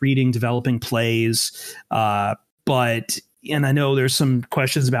better at reading, developing plays. But I know there's some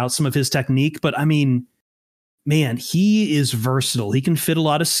questions about some of his technique, but I mean, man, he is versatile. He can fit a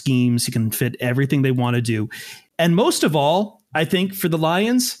lot of schemes. He can fit everything they want to do. And most of all, I think for the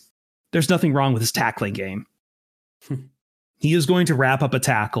Lions, there's nothing wrong with his tackling game. He is going to wrap up a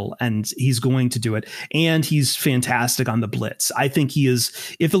tackle and he's going to do it. And he's fantastic on the blitz. I think he is,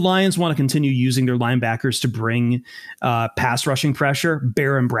 if the Lions want to continue using their linebackers to bring pass rushing pressure,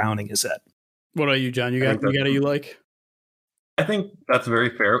 Baron Browning is it. What about you, John? You got a you like? I think that's very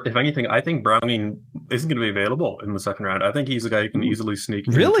fair. If anything, I think Browning isn't going to be available in the second round. I think he's a guy who can easily sneak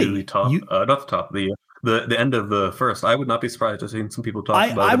into the top, not the top, the end of the first. I would not be surprised. I've seen some people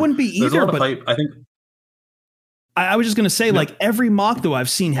talk about it. I wouldn't be either. There's a lot of hype. I think. I was just going to say, like every mock though I've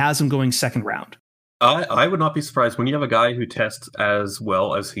seen has him going second round. I would not be surprised when you have a guy who tests as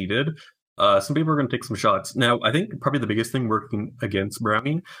well as he did. Some people are going to take some shots. Now, I think probably the biggest thing working against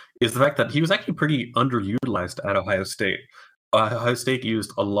Browning is the fact that he was actually pretty underutilized at Ohio State. Ohio State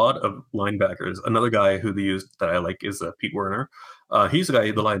used a lot of linebackers. Another guy who they used that I like is Pete Werner. He's a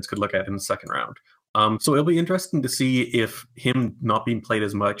guy the Lions could look at in the second round. So it'll be interesting to see if him not being played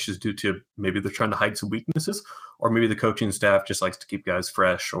as much is due to maybe they're trying to hide some weaknesses, or maybe the coaching staff just likes to keep guys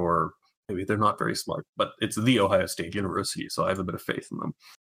fresh, or maybe they're not very smart. But it's the Ohio State University, so I have a bit of faith in them.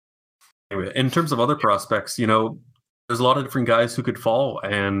 Anyway, in terms of other prospects, there's a lot of different guys who could fall,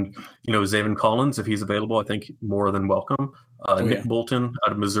 and Zaven Collins, if he's available, I think more than welcome. Nick Bolton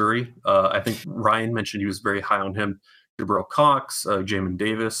out of Missouri. I think Ryan mentioned he was very high on him. Jabril Cox, Jamin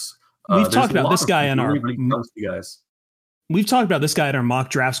Davis. We've talked about this guy in our guys. We've talked about this guy in our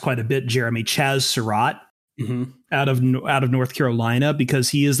mock drafts quite a bit, Jeremy. Chaz Surratt out of North Carolina, because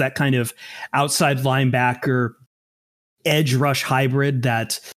he is that kind of outside linebacker edge rush hybrid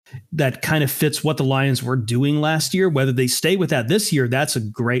that kind of fits what the Lions were doing last year. Whether they stay with that this year, that's a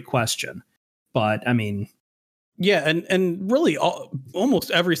great question. But I mean, yeah, and really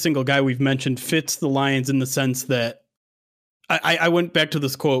almost every single guy we've mentioned fits the Lions in the sense that I went back to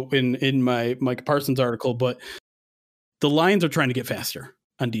this quote in my Mike Parsons article, but the Lions are trying to get faster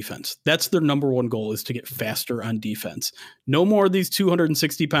on defense. That's their number one goal, is to get faster on defense. No more of these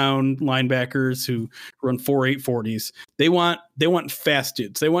 260-pound linebackers who run 4.8 40s. They want fast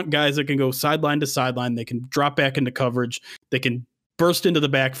dudes. They want guys that can go sideline to sideline. They can drop back into coverage. They can burst into the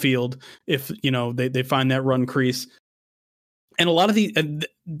backfield if they find that run crease. And a lot of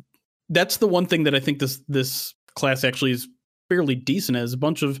that's the one thing that I think this class actually is fairly decent as, a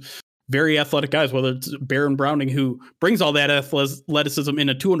bunch of very athletic guys, whether it's Baron Browning, who brings all that athleticism in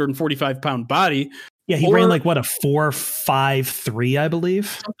a 245-pound body. Yeah, he ran like, what, a 4.53, I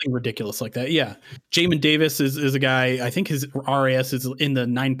believe? Something ridiculous like that, yeah. Jamin Davis is a guy, I think his RAS is in the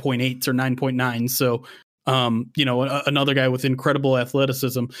 9.8s or 9.9, so, another guy with incredible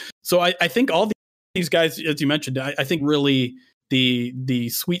athleticism. So I think all these guys, as you mentioned, I think really the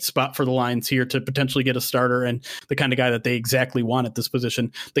sweet spot for the Lions here to potentially get a starter and the kind of guy that they exactly want at this position.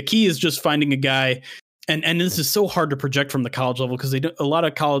 The key is just finding a guy, and this is so hard to project from the college level because a lot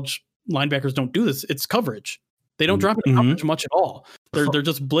of college linebackers don't do this. It's coverage. They don't drop into coverage much at all. They're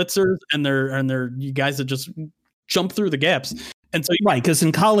just blitzers, and they're guys that just jump through the gaps. And so right, because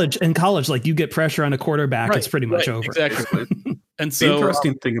in college, like you get pressure on a quarterback, it's pretty much over. Exactly. And so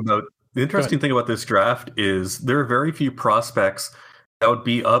the interesting thing about this draft is there are very few prospects that would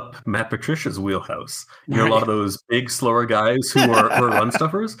be up Matt Patricia's wheelhouse. A lot of those big, slower guys who are run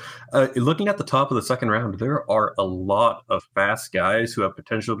stuffers. Looking at the top of the second round, there are a lot of fast guys who have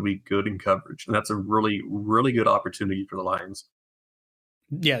potential to be good in coverage, and that's a really, really good opportunity for the Lions.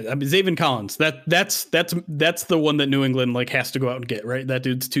 Yeah, I mean, Zaven Collins. That's the one that New England has to go out and get, right? That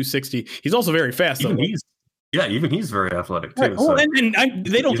dude's 260. He's also very fast, though. Even he's very athletic too. Right. So.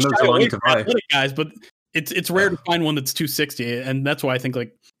 They don't shy away from athletic guys, but it's rare to find one that's 260, and that's why I think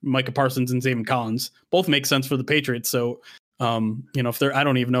Micah Parsons and Zaven Collins both make sense for the Patriots. So, if they're, I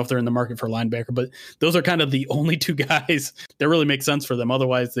don't even know if they're in the market for a linebacker, but those are kind of the only two guys that really make sense for them.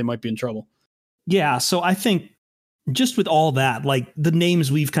 Otherwise, they might be in trouble. Yeah. So I think just with all that, the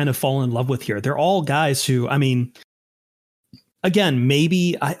names we've kind of fallen in love with here, they're all guys who, I mean, again,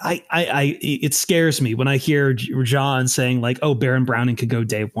 maybe it scares me when I hear John saying Baron Browning could go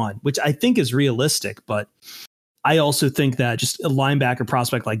day one, which I think is realistic. But I also think that just a linebacker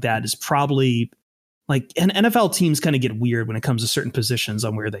prospect like that is probably like, and NFL teams kind of get weird when it comes to certain positions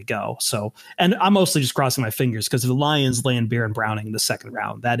on where they go. So, and I'm mostly just crossing my fingers because if the Lions land Baron Browning in the second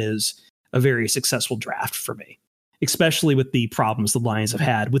round, that is a very successful draft for me, especially with the problems the Lions have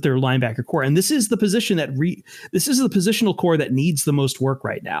had with their linebacker core. And this is the position this is the positional core that needs the most work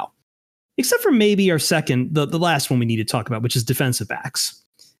right now, except for maybe our second, the last one we need to talk about, which is defensive backs,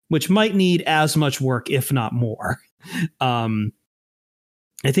 which might need as much work, if not more.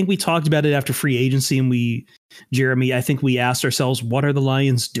 I think we talked about it after free agency, and Jeremy, I think we asked ourselves, what are the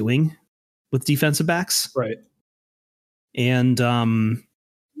Lions doing with defensive backs? Right. And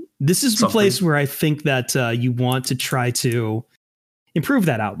this is the place where I think that you want to try to improve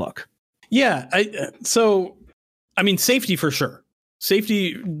that outlook. Yeah. I mean, safety for sure.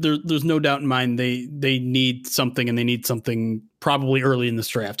 Safety, there's no doubt in mind they need something, and they need something probably early in this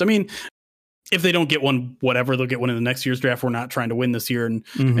draft. I mean, if they don't get one, whatever, they'll get one in the next year's draft. We're not trying to win this year. And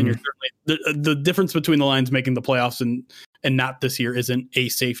you're certainly the difference between the Lions making the playoffs and not this year isn't a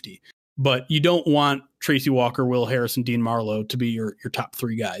safety. But you don't want Tracy Walker, Will Harris, and Dean Marlowe to be your top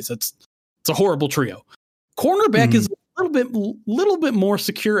three guys. It's a horrible trio. Cornerback is a little bit more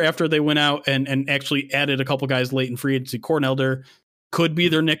secure after they went out and actually added a couple guys late in free agency. Cornelder could be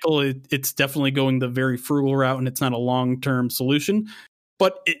their nickel. It's definitely going the very frugal route, and it's not a long-term solution.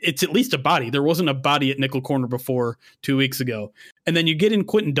 But it's at least a body. There wasn't a body at nickel corner before 2 weeks ago. And then you get in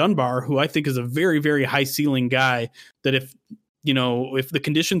Quentin Dunbar, who I think is a very, very high ceiling guy that if the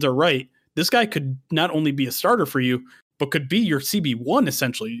conditions are right, this guy could not only be a starter for you, but could be your CB1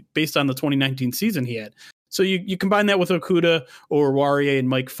 essentially based on the 2019 season he had. So you combine that with Okudah or Warrior and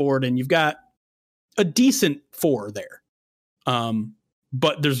Mike Ford, and you've got a decent four there.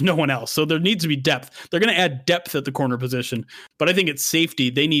 But there's no one else. So there needs to be depth. They're going to add depth at the corner position, but I think at safety,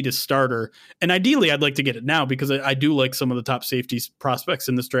 they need a starter. And ideally, I'd like to get it now because I do like some of the top safety prospects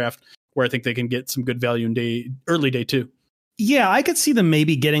in this draft where I think they can get some good value in early day two. Yeah, I could see them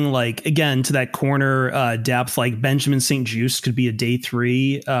maybe getting again, to that corner depth, like Benjamin St. Juste could be a day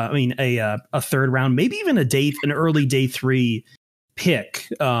three. A third round, maybe even an early day three pick.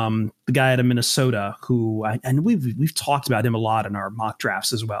 The guy out of Minnesota who and we've talked about him a lot in our mock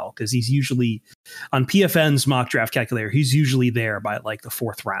drafts as well, because he's usually on PFN's mock draft calculator. He's usually there by the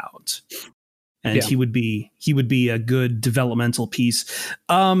fourth round, and he would be a good developmental piece.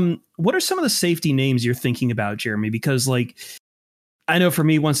 What are some of the safety names you're thinking about, Jeremy? Because I know for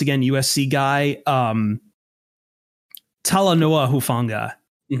me, once again, USC guy, Talanoa Hufanga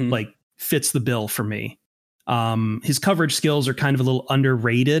fits the bill for me. His coverage skills are kind of a little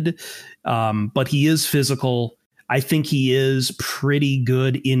underrated, but he is physical. I think he is pretty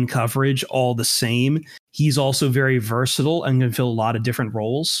good in coverage all the same. He's also very versatile and can fill a lot of different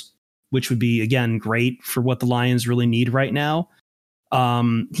roles, which would be, again, great for what the Lions really need right now.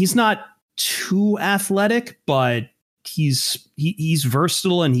 He's not too athletic, but he's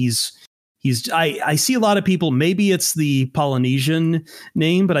versatile, and I see a lot of people, maybe it's the Polynesian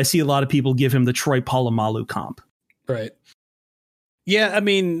name, but I see a lot of people give him the Troy Polamalu comp. Right. Yeah, I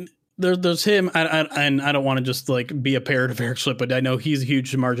mean, there's him, and I don't want to just be a parrot of Eric Schlitt, but I know he's a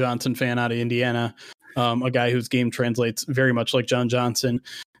huge Jamar Johnson fan out of Indiana, a guy whose game translates very much like John Johnson.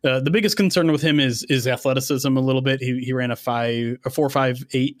 The biggest concern with him is athleticism a little bit. He ran a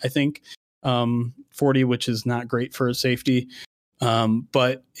 4.58, I think, 40, which is not great for a safety.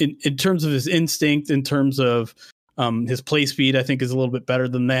 But in terms of his instinct, in terms of his play speed, I think is a little bit better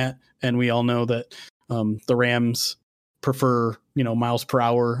than that. And we all know that the Rams prefer, miles per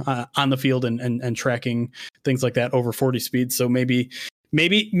hour on the field and tracking things like that over 40 speeds. So maybe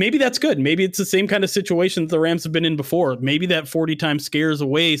that's good. Maybe it's the same kind of situation that the Rams have been in before. Maybe that 40 times scares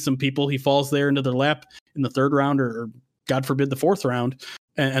away some people. He falls there into their lap in the third round, or God forbid the fourth round,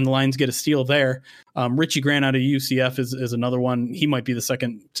 and the Lions get a steal there. Richie Grant out of UCF is another one. He might be the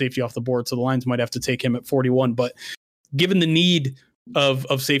second safety off the board, so the Lions might have to take him at 41. But given the need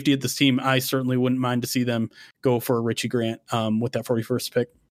of safety at this team, I certainly wouldn't mind to see them go for Richie Grant with that 41st pick.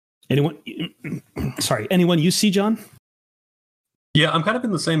 Anyone you see, John? Yeah, I'm kind of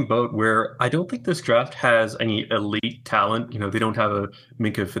in the same boat where I don't think this draft has any elite talent. They don't have a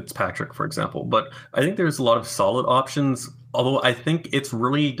Minkah Fitzpatrick, for example, but I think there's a lot of solid options. Although I think it's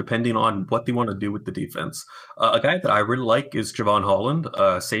really depending on what they want to do with the defense. A guy that I really like is Javon Holland,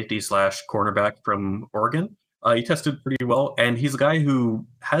 safety / cornerback from Oregon. He tested pretty well, and he's a guy who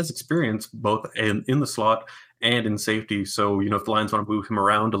has experience both in the slot and in safety. So, if the Lions want to move him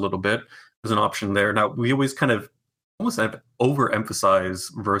around a little bit, there's an option there. Now, we always almost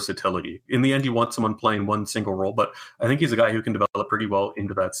overemphasize versatility. In the end, you want someone playing one single role, but I think he's a guy who can develop pretty well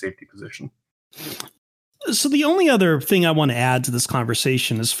into that safety position. So the only other thing I want to add to this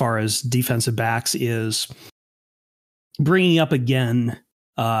conversation as far as defensive backs is bringing up again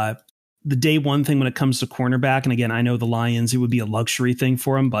the day one thing when it comes to cornerback. And again, I know the Lions, it would be a luxury thing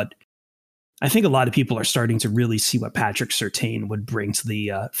for them, but I think a lot of people are starting to really see what Patrick Surtain would bring to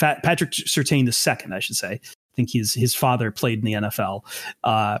the Patrick Surtain the second, I should say. I think his father played in the NFL,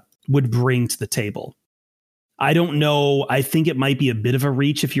 would bring to the table. I don't know. I think it might be a bit of a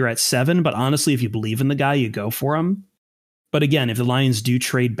reach if you're at 7, but honestly, if you believe in the guy, you go for him. But again, if the Lions do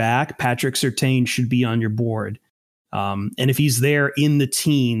trade back, Patrick Surtain should be on your board. And if he's there in the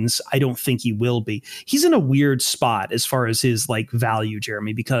teens, I don't think he will be. He's in a weird spot as far as his like value,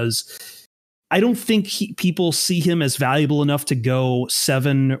 Jeremy, because I don't think people see him as valuable enough to go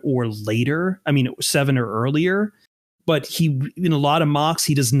 7 or later. I mean, 7 or earlier. But he, in a lot of mocks,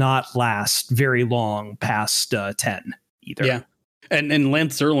 he does not last very long past 10 either. Yeah, and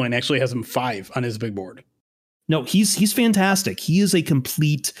Lance Zierlein actually has him 5 on his big board. No, he's fantastic. He is a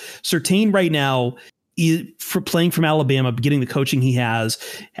complete Surtain right now. For playing from Alabama, getting the coaching he has,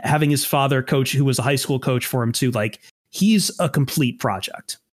 having his father coach, who was a high school coach for him too. Like, he's a complete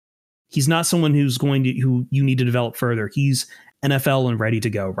project. He's not someone who you need to develop further. He's NFL and ready to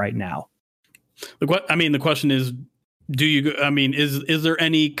go right now. The question is, is there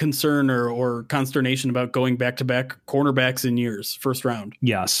any concern or consternation about going back-to-back cornerbacks in years, first round?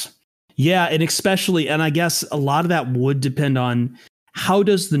 Yes. Yeah, and especially, and I guess a lot of that would depend on how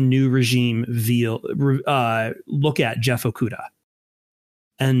does the new regime look at Jeff Okudah?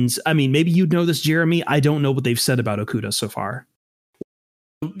 And I mean, maybe you'd know this, Jeremy. I don't know what they've said about Okudah so far.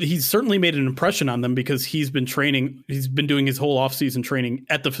 He's certainly made an impression on them because he's been doing his whole offseason training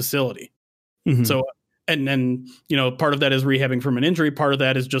at the facility. Mm-hmm. So, and part of that is rehabbing from an injury. Part of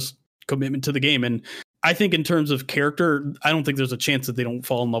that is just commitment to the game. And I think in terms of character, I don't think there's a chance that they don't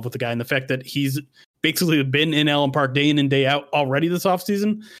fall in love with the guy. And the fact that he's basically been in Allen Park day in and day out already this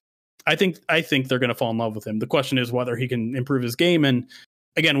offseason, I think they're going to fall in love with him. The question is whether he can improve his game. And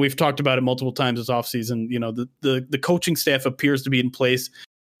again, we've talked about it multiple times this offseason. The coaching staff appears to be in place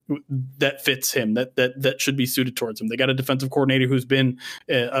that fits him, that should be suited towards him. They got a defensive coordinator who's been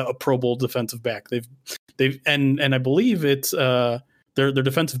a Pro Bowl defensive back. And I believe it's their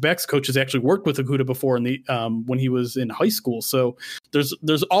defensive backs coach has actually worked with Okudah before in the when he was in high school. So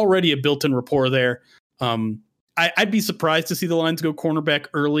there's already a built-in rapport there. I'd be surprised to see the Lions go cornerback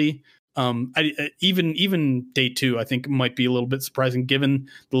early. Even day 2, I think might be a little bit surprising given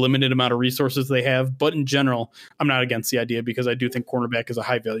the limited amount of resources they have. But in general, I'm not against the idea because I do think cornerback is a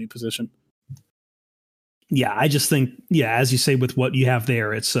high value position. Yeah, I just think, as you say, with what you have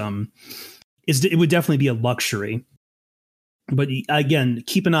there, it would definitely be a luxury. But again,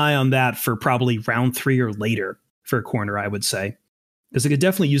 keep an eye on that for probably round 3 or later for a corner, I would say, because they could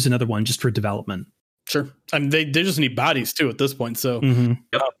definitely use another one just for development. Sure. I mean, they just need bodies too at this point. So,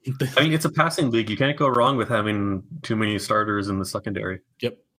 Yep. I mean, it's a passing league. You can't go wrong with having too many starters in the secondary.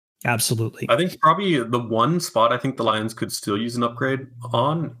 Yep. Absolutely. I think probably the one spot I think the Lions could still use an upgrade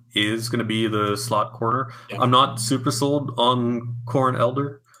on is going to be the slot corner. Yeah. I'm not super sold on Corn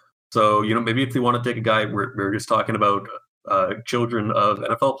Elder. So, maybe if they want to take a guy, we're just talking about children of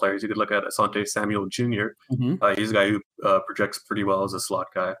NFL players, you could look at Asante Samuel Jr. Mm-hmm. He's a guy who projects pretty well as a slot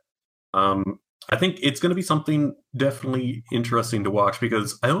guy. I think it's going to be something definitely interesting to watch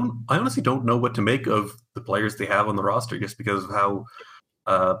because I honestly don't know what to make of the players they have on the roster just because of how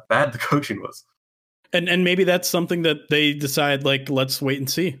bad the coaching was. And maybe that's something that they decide, like, let's wait and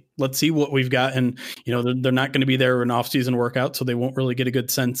see. Let's see what we've got. And, they're not going to be there in off-season workout, so they won't really get a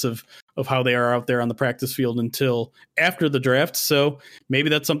good sense of how they are out there on the practice field until after the draft. So maybe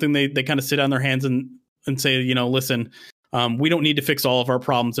that's something they kind of sit on their hands and say, listen, we don't need to fix all of our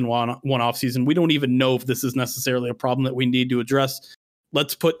problems in one offseason. We don't even know if this is necessarily a problem that we need to address.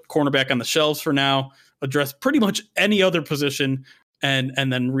 Let's put cornerback on the shelves for now, address pretty much any other position, and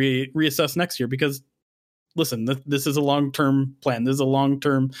then reassess next year because, listen, this is a long-term plan. This is a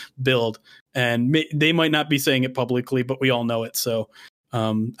long-term build, and they might not be saying it publicly, but we all know it. So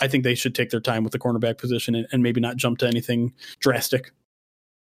I think they should take their time with the cornerback position and maybe not jump to anything drastic.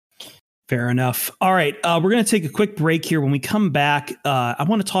 Fair enough. All right. We're going to take a quick break here. When we come back, I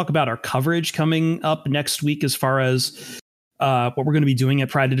want to talk about our coverage coming up next week as far as what we're going to be doing at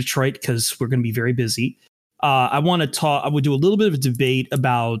Pride of Detroit, because we're going to be very busy. I would do a little bit of a debate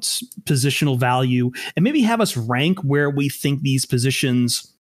about positional value and maybe have us rank where we think these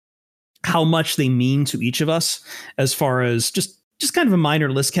positions, how much they mean to each of us as far as just kind of a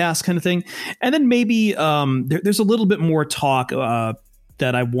minor list cast kind of thing. And then maybe there's a little bit more talk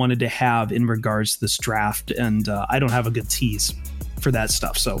that I wanted to have in regards to this draft. And I don't have a good tease for that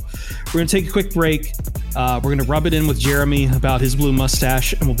stuff. So we're going to take a quick break. We're going to rub it in with Jeremy about his blue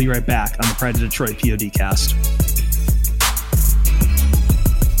mustache, and we'll be right back on the Pride of Detroit PODcast.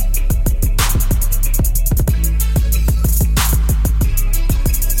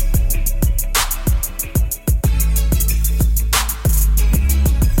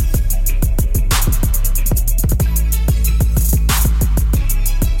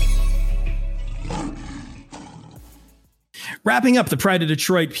 Wrapping up the Pride of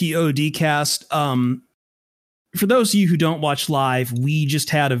Detroit PODcast. For those of you who don't watch live, we just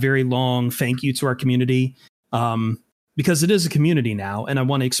had a very long thank you to our community, because it is a community now, and I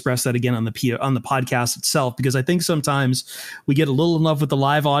want to express that again on the podcast itself, because I think sometimes we get a little in love with the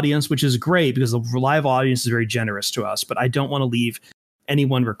live audience, which is great because the live audience is very generous to us. But I don't want to leave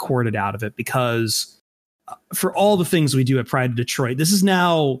anyone recorded out of it, because for all the things we do at Pride of Detroit, this is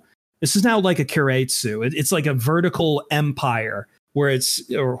now like a keiretsu. It's like a vertical empire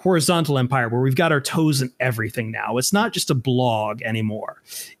or horizontal empire where we've got our toes in everything now. It's not just a blog anymore.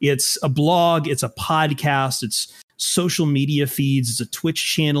 It's a blog. It's a podcast. It's social media feeds. It's a Twitch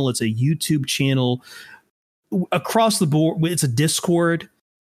channel. It's a YouTube channel. Across the board, it's a Discord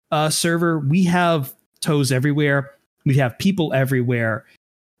server. We have toes everywhere. We have people everywhere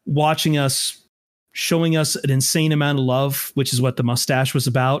watching us, showing us an insane amount of love, which is what the mustache was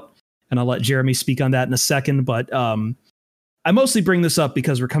about. And I'll let Jeremy speak on that in a second. But I mostly bring this up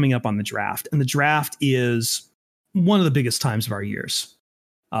because we're coming up on the draft. And the draft is one of the biggest times of our years.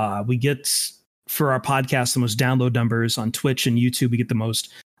 We get, for our podcast, the most download numbers on Twitch and YouTube. We get the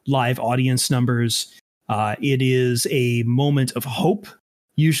most live audience numbers. It is a moment of hope,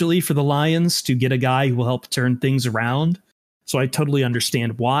 usually, for the Lions to get a guy who will help turn things around. So I totally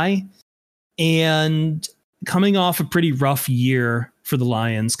understand why. And coming off a pretty rough year for the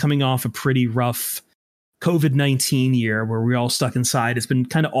Lions, coming off a pretty rough COVID-19 year where we're all stuck inside, it's been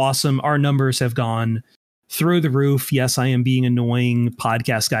kind of awesome. Our numbers have gone through the roof. Yes, I am being annoying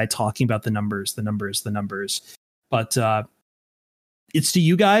podcast guy talking about the numbers. But it's to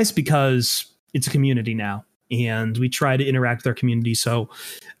you guys because it's a community now, and we try to interact with our community. So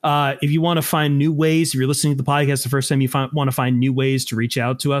if you want to find new ways, if you're listening to the podcast the first time, you want to find new ways to reach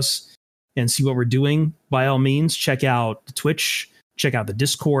out to us and see what we're doing, by all means, check out the Twitch, check out the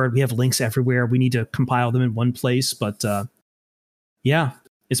Discord. We have links everywhere. We need to compile them in one place. But yeah,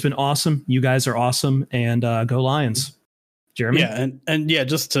 it's been awesome. You guys are awesome. And go Lions. Jeremy? Yeah, and yeah,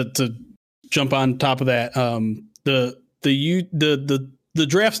 just to jump on top of that, the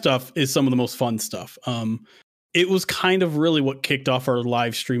draft stuff is some of the most fun stuff. It was kind of really what kicked off our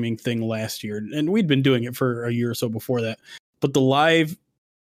live streaming thing last year. And we'd been doing it for a year or so before that. But the live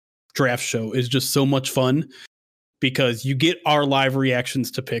draft show is just so much fun because you get our live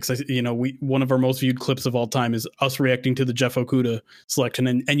reactions to picks. One of our most viewed clips of all time is us reacting to the Jeff Okudah selection.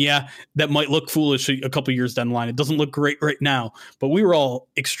 And yeah, that might look foolish a couple years down the line. It doesn't look great right now, but we were all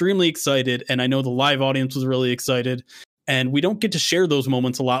extremely excited. And I know the live audience was really excited. And we don't get to share those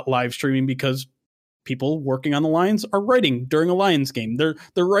moments a lot live streaming because people working on the Lions are writing during a Lions game. They're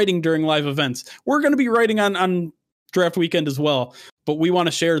writing during live events. We're going to be writing on draft weekend as well. But we want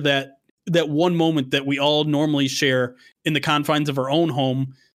to share that one moment that we all normally share in the confines of our own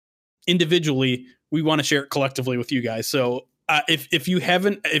home individually. We want to share it collectively with you guys. So if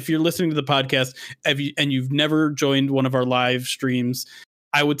you're listening to the podcast and you've never joined one of our live streams,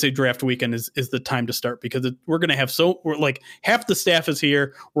 I would say draft weekend is the time to start, because we're going to have we're like half the staff is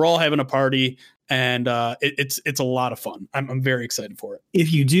here. We're all having a party, and it's a lot of fun. I'm very excited for it.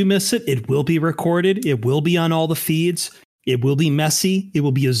 If you do miss it, it will be recorded. It will be on all the feeds. It will be messy. It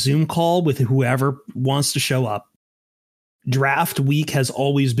will be a Zoom call with whoever wants to show up. Draft week has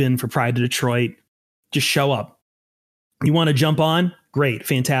always been for Pride of Detroit. Just show up. You want to jump on? Great.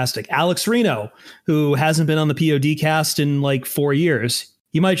 Fantastic. Alex Reno, who hasn't been on the PODcast in like 4 years,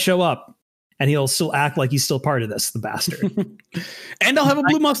 he might show up and he'll still act like he's still part of this, the bastard. And I'll have a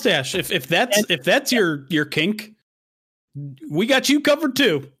blue mustache. If that's your kink, we got you covered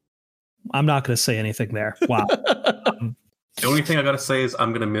too. I'm not going to say anything there. Wow. The only thing I got to say is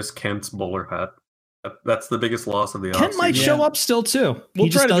I'm going to miss Kent's bowler hat. That's the biggest loss of the offseason. Kent might show up still too. We'll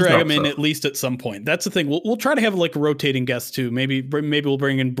try to drag him in at least at some point. That's the thing. We'll try to have like a rotating guest too. Maybe we'll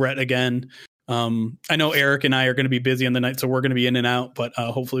bring in Brett again. I know Eric and I are going to be busy on the night, so we're going to be in and out. But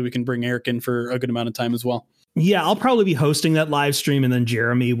hopefully we can bring Eric in for a good amount of time as well. Yeah, I'll probably be hosting that live stream, and then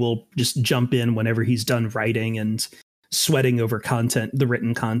Jeremy will just jump in whenever he's done writing and sweating over the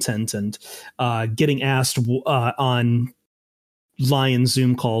written content, and getting asked on Lion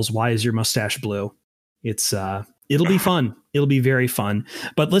Zoom calls, why is your mustache blue? It'll be fun. It'll be very fun.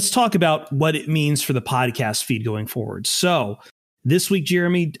 But let's talk about what it means for the podcast feed going forward. So This week,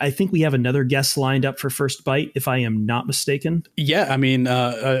 Jeremy, I think we have another guest lined up for First Bite, if I am not mistaken. Yeah, I mean,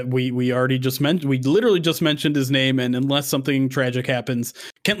 we already just mentioned, we literally just mentioned his name, and unless something tragic happens,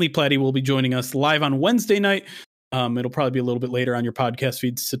 Kentley Platty will be joining us live on Wednesday night. It'll probably be a little bit later on your podcast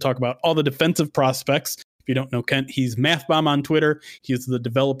feeds to talk about all the defensive prospects. If you don't know Kent, he's MathBomb on Twitter. He is the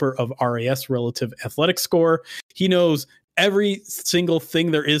developer of RAS, Relative Athletic Score. He knows every single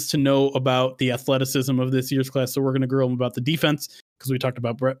thing there is to know about the athleticism of this year's class. So we're going to grill him about the defense, because we talked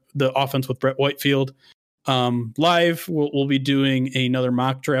about the offense with Brett Whitefield. Live, we'll be doing another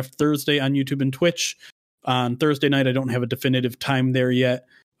mock draft Thursday on YouTube and Twitch. On Thursday night, I don't have a definitive time there yet.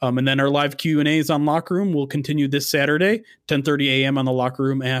 And then our live Q&As on Locker Room will continue this Saturday, 10:30 a.m. on the Locker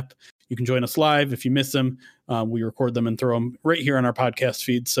Room app. You can join us live if you miss them. We record them and throw them right here on our podcast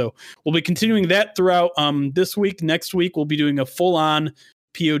feed. So we'll be continuing that throughout this week. Next week, we'll be doing a full-on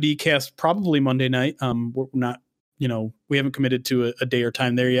POD cast, probably Monday night. We're not, we haven't committed to a day or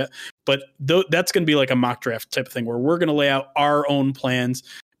time there yet. But that's going to be like a mock draft type of thing where we're going to lay out our own plans,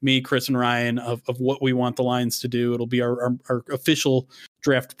 me, Chris, and Ryan, of what we want the Lions to do. It'll be our official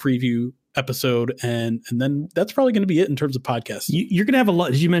draft preview episode, and then that's probably going to be it in terms of podcasts. You're going to have a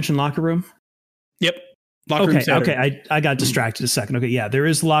lot. Did you mention Locker Room? Yep. Locker Room Saturday. Okay. I got distracted a second. Okay. Yeah, there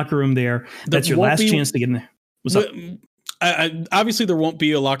is Locker Room there. That's your last chance to get in there. What's up? Obviously, there won't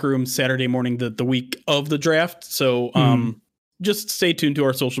be a Locker Room Saturday morning the week of the draft. So just stay tuned to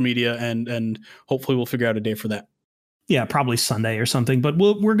our social media, and hopefully we'll figure out a day for that. Yeah, probably Sunday or something. But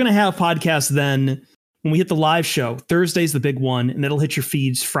we're going to have podcasts then when we hit the live show. Thursday's the big one, and it'll hit your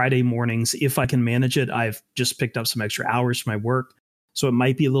feeds Friday mornings if I can manage it. I've just picked up some extra hours for my work, so it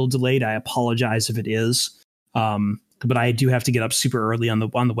might be a little delayed. I apologize if it is. But I do have to get up super early on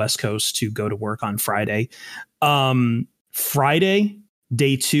the West Coast to go to work on Friday. Friday,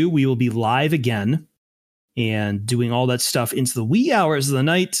 day 2, we will be live again and doing all that stuff into the wee hours of the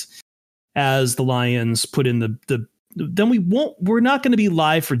night as the Lions put in the then we're not going to be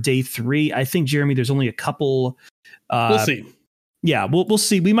live for day 3. I think, Jeremy, there's only a couple. We'll see. Yeah, we'll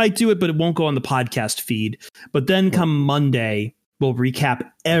see. We might do it, but it won't go on the podcast feed. But then come Monday, we'll recap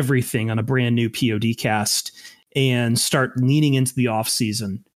everything on a brand new POD cast and start leaning into the off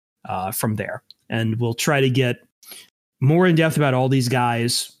season from there. And we'll try to get more in depth about all these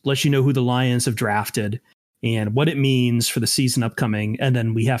guys, let you know who the Lions have drafted and what it means for the season upcoming. And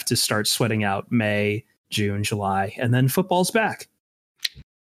then we have to start sweating out May, June, July, and then football's back.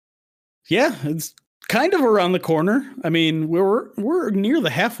 Yeah, it's kind of around the corner. I mean, we're near the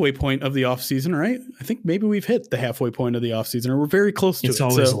halfway point of the offseason, right? I think maybe we've hit the halfway point of the offseason, or we're very close to it. It's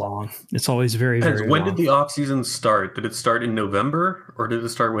always long. It's always very, very long. When did the offseason start? Did it start in November, or did it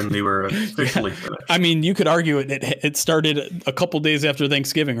start when they were officially finished? I mean, you could argue it started a couple days after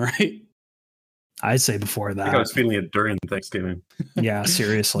Thanksgiving, right? I'd say before that. I think I was feeling it during Thanksgiving. Yeah,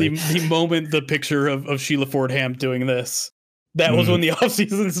 seriously. the moment the picture of Sheila Ford Hamp doing this, that was when the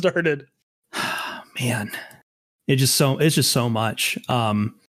offseason started. Man, it's just so much. All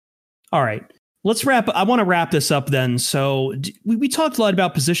right, let's wrap. I want to wrap this up then. So we talked a lot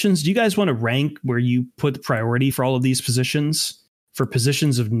about positions. Do you guys want to rank where you put the priority for all of these positions, for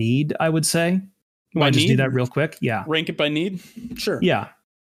positions of need? I would say. Want to just do that real quick? Yeah. Rank it by need? Sure. Yeah.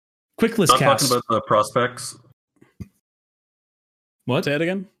 Quick list cast. Not talking about the prospects. What? Say it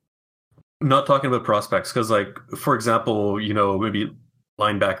again? Not talking about prospects, because, like, for example, maybe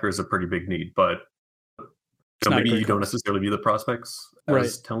linebacker is a pretty big need, but maybe you don't necessarily view the prospects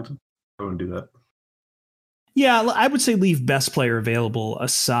as talented. I wouldn't do that. Yeah, I would say leave best player available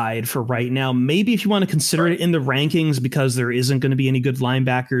aside for right now. Maybe if you want to consider it in the rankings, because there isn't going to be any good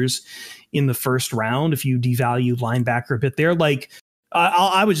linebackers in the first round, if you devalue linebacker a bit there, like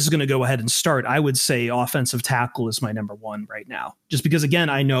I was just going to go ahead and start. I would say offensive tackle is my number 1 right now, just because, again,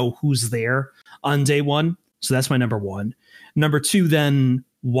 I know who's there on day 1. So that's my number 1. Number 2, then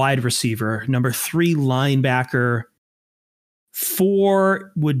wide receiver. Number 3, linebacker.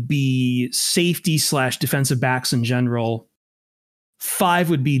 4 would be safety / defensive backs in general. 5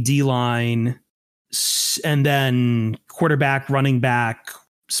 would be D-line. And then quarterback, running back,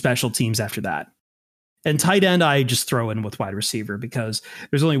 special teams after that. And tight end, I just throw in with wide receiver because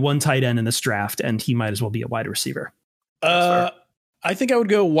there's only one tight end in this draft, and he might as well be a wide receiver. I think I would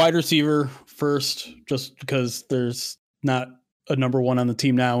go wide receiver first, just because there's not a number 1 on the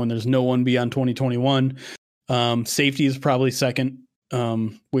team now, and there's no one beyond 2021. Safety is probably second.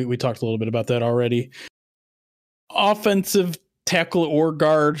 We talked a little bit about that already. Offensive tackle or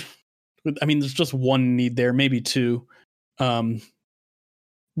guard. I mean, there's just one need there, maybe 2.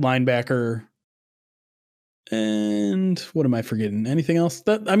 Linebacker. And what am I forgetting? Anything else?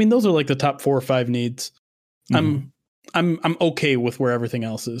 Those are like the top 4 or 5 needs. I'm okay with where everything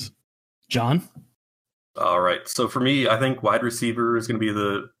else is. John? All right. So for me, I think wide receiver is going to be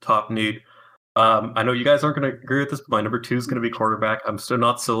the top need. I know you guys aren't going to agree with this, but my number 2 is going to be quarterback. I'm still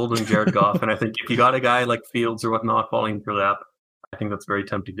not sold on Jared Goff, and I think if you got a guy like Fields or whatnot falling into that, I think that's very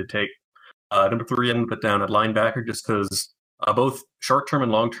tempting to take. Number 3, I'm going to put down at linebacker just because both short-term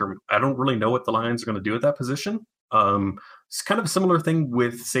and long-term, I don't really know what the Lions are going to do at that position. It's kind of a similar thing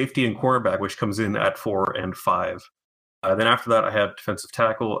with safety and cornerback, which comes in at 4 and 5. Then after that, I have defensive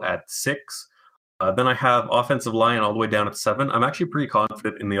tackle at 6. Then I have offensive line all the way down at 7. I'm actually pretty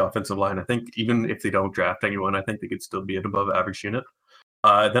confident in the offensive line. I think even if they don't draft anyone, I think they could still be an above average unit.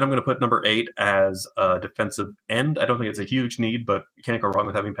 Then I'm going to put number 8 as defensive end. I don't think it's a huge need, but you can't go wrong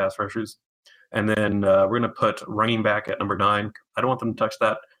with having pass rushers. And then we're going to put running back at number 9. I don't want them to touch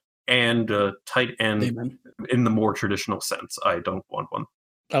that. And tight end in the more traditional sense. I don't want one.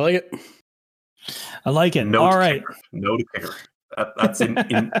 I like it. I like it. No all right. Kicker. No to kicker. That's in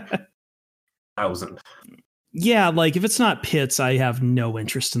 1,000. Yeah, like if it's not Pitts, I have no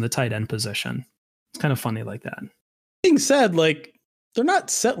interest in the tight end position. It's kind of funny like that. Being said, like they're not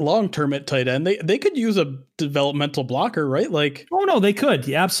set long term at tight end. They could use a developmental blocker, right? Like, oh no, they could.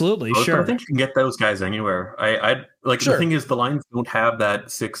 Yeah, absolutely, sure. I think you can get those guys anywhere. I like Sure. The thing is, the Lions don't have that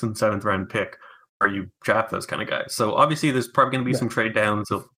 6th and 7th round pick where you draft those kind of guys. So obviously, there's probably going to be some trade downs.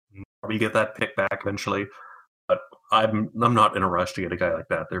 So probably get that pick back eventually. But I'm not in a rush to get a guy like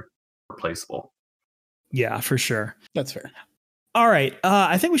that. They're replaceable. Yeah, for sure. That's fair. All right.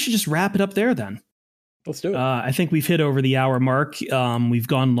 I think we should just wrap it up there then. Let's do it. I think we've hit over the hour mark. We've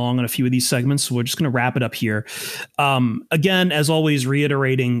gone long on a few of these segments, so we're just going to wrap it up here. Again, as always,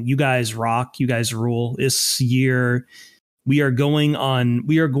 reiterating, you guys rock. You guys rule. This year, we are going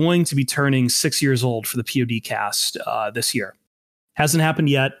to be turning 6 years old for the POD cast this year. Hasn't happened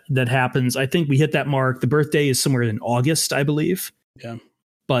yet. That happens. I think we hit that mark. The birthday is somewhere in August, I believe. Yeah.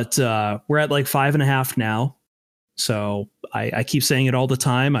 But we're at like 5.5 now. So I keep saying it all the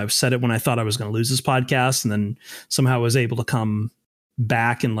time. I've said it when I thought I was going to lose this podcast, and then somehow I was able to come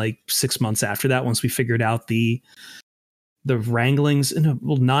back in like 6 months after that, once we figured out the wranglings,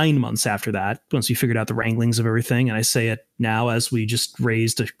 9 months after that, once we figured out the wranglings of everything. And I say it now as we just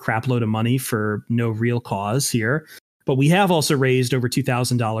raised a crap load of money for no real cause here. But we have also raised over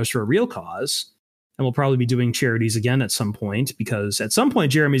 $2,000 for a real cause. And we'll probably be doing charities again at some point, because at some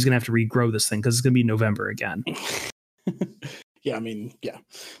point Jeremy's going to have to regrow this thing because it's going to be November again. Yeah, I mean, yeah,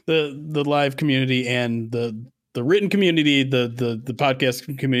 the live community and the written community, the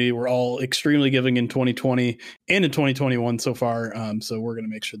podcast community, we're all extremely giving in 2020 and in 2021 so far. So we're going to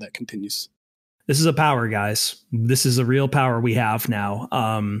make sure that continues. This is a power, guys. This is a real power we have now.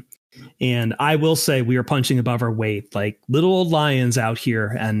 And I will say we are punching above our weight, like little old lions out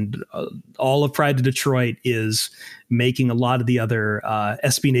here. And all of Pride of Detroit is making a lot of the other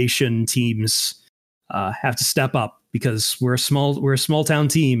SB Nation teams have to step up, because we're a small town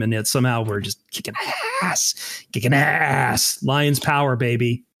team, and yet somehow we're just kicking ass. Lions power,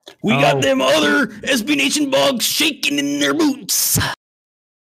 baby. We got them other SB Nation bugs shaking in their boots.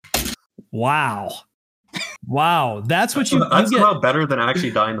 Wow, that's what you That's get. somehow better than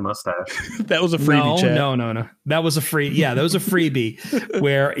actually dyeing the mustache. That was a freebie, chat. No. That was a free. Yeah, that was a freebie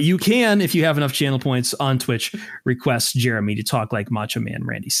where you can, if you have enough channel points on Twitch, request Jeremy to talk like Macho Man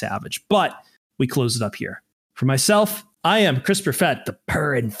Randy Savage. But we close it up here. For myself, I am Chris Perfett, the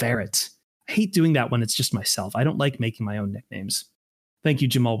Purring Ferret. I hate doing that when it's just myself. I don't like making my own nicknames. Thank you,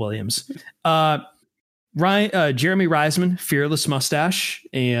 Jamal Williams. Jeremy Reisman, Fearless Mustache,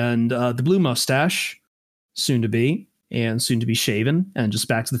 and the Blue Mustache, soon to be shaven, and just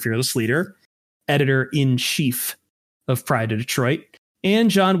back to the Fearless Leader, Editor-in-Chief of Pride of Detroit,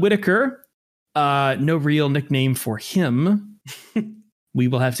 and John Whitaker. No real nickname for him. We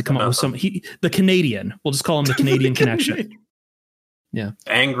will have to come up with some. The Canadian. We'll just call him the Canadian Connection. Yeah.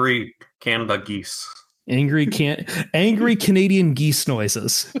 Angry Canada geese. Angry Canadian geese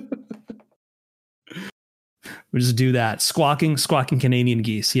noises. We'll just do that. Squawking Canadian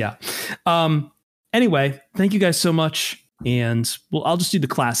geese. Yeah. Anyway, thank you guys so much. And I'll just do the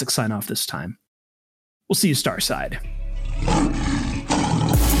classic sign off this time. We'll see you Starside.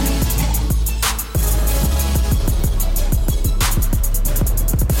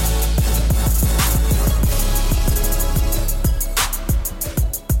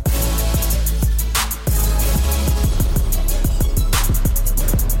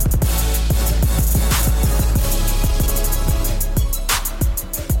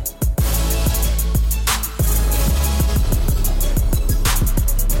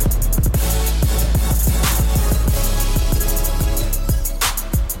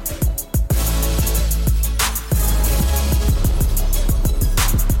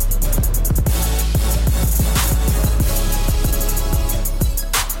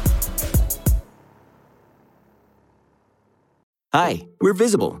 Hi, we're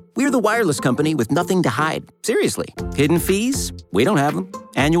Visible. We're the wireless company with nothing to hide. Seriously. Hidden fees? We don't have them.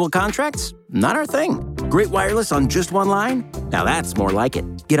 Annual contracts? Not our thing. Great wireless on just one line? Now that's more like it.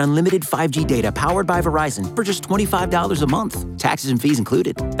 Get unlimited 5G data powered by Verizon for just $25 a month. Taxes and fees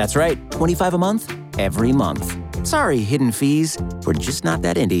included. That's right, $25 a month, every month. Sorry, hidden fees. We're just not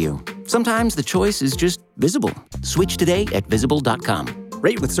that into you. Sometimes the choice is just Visible. Switch today at Visible.com.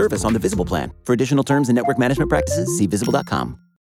 Rate with service on the Visible plan. For additional terms and network management practices, see Visible.com.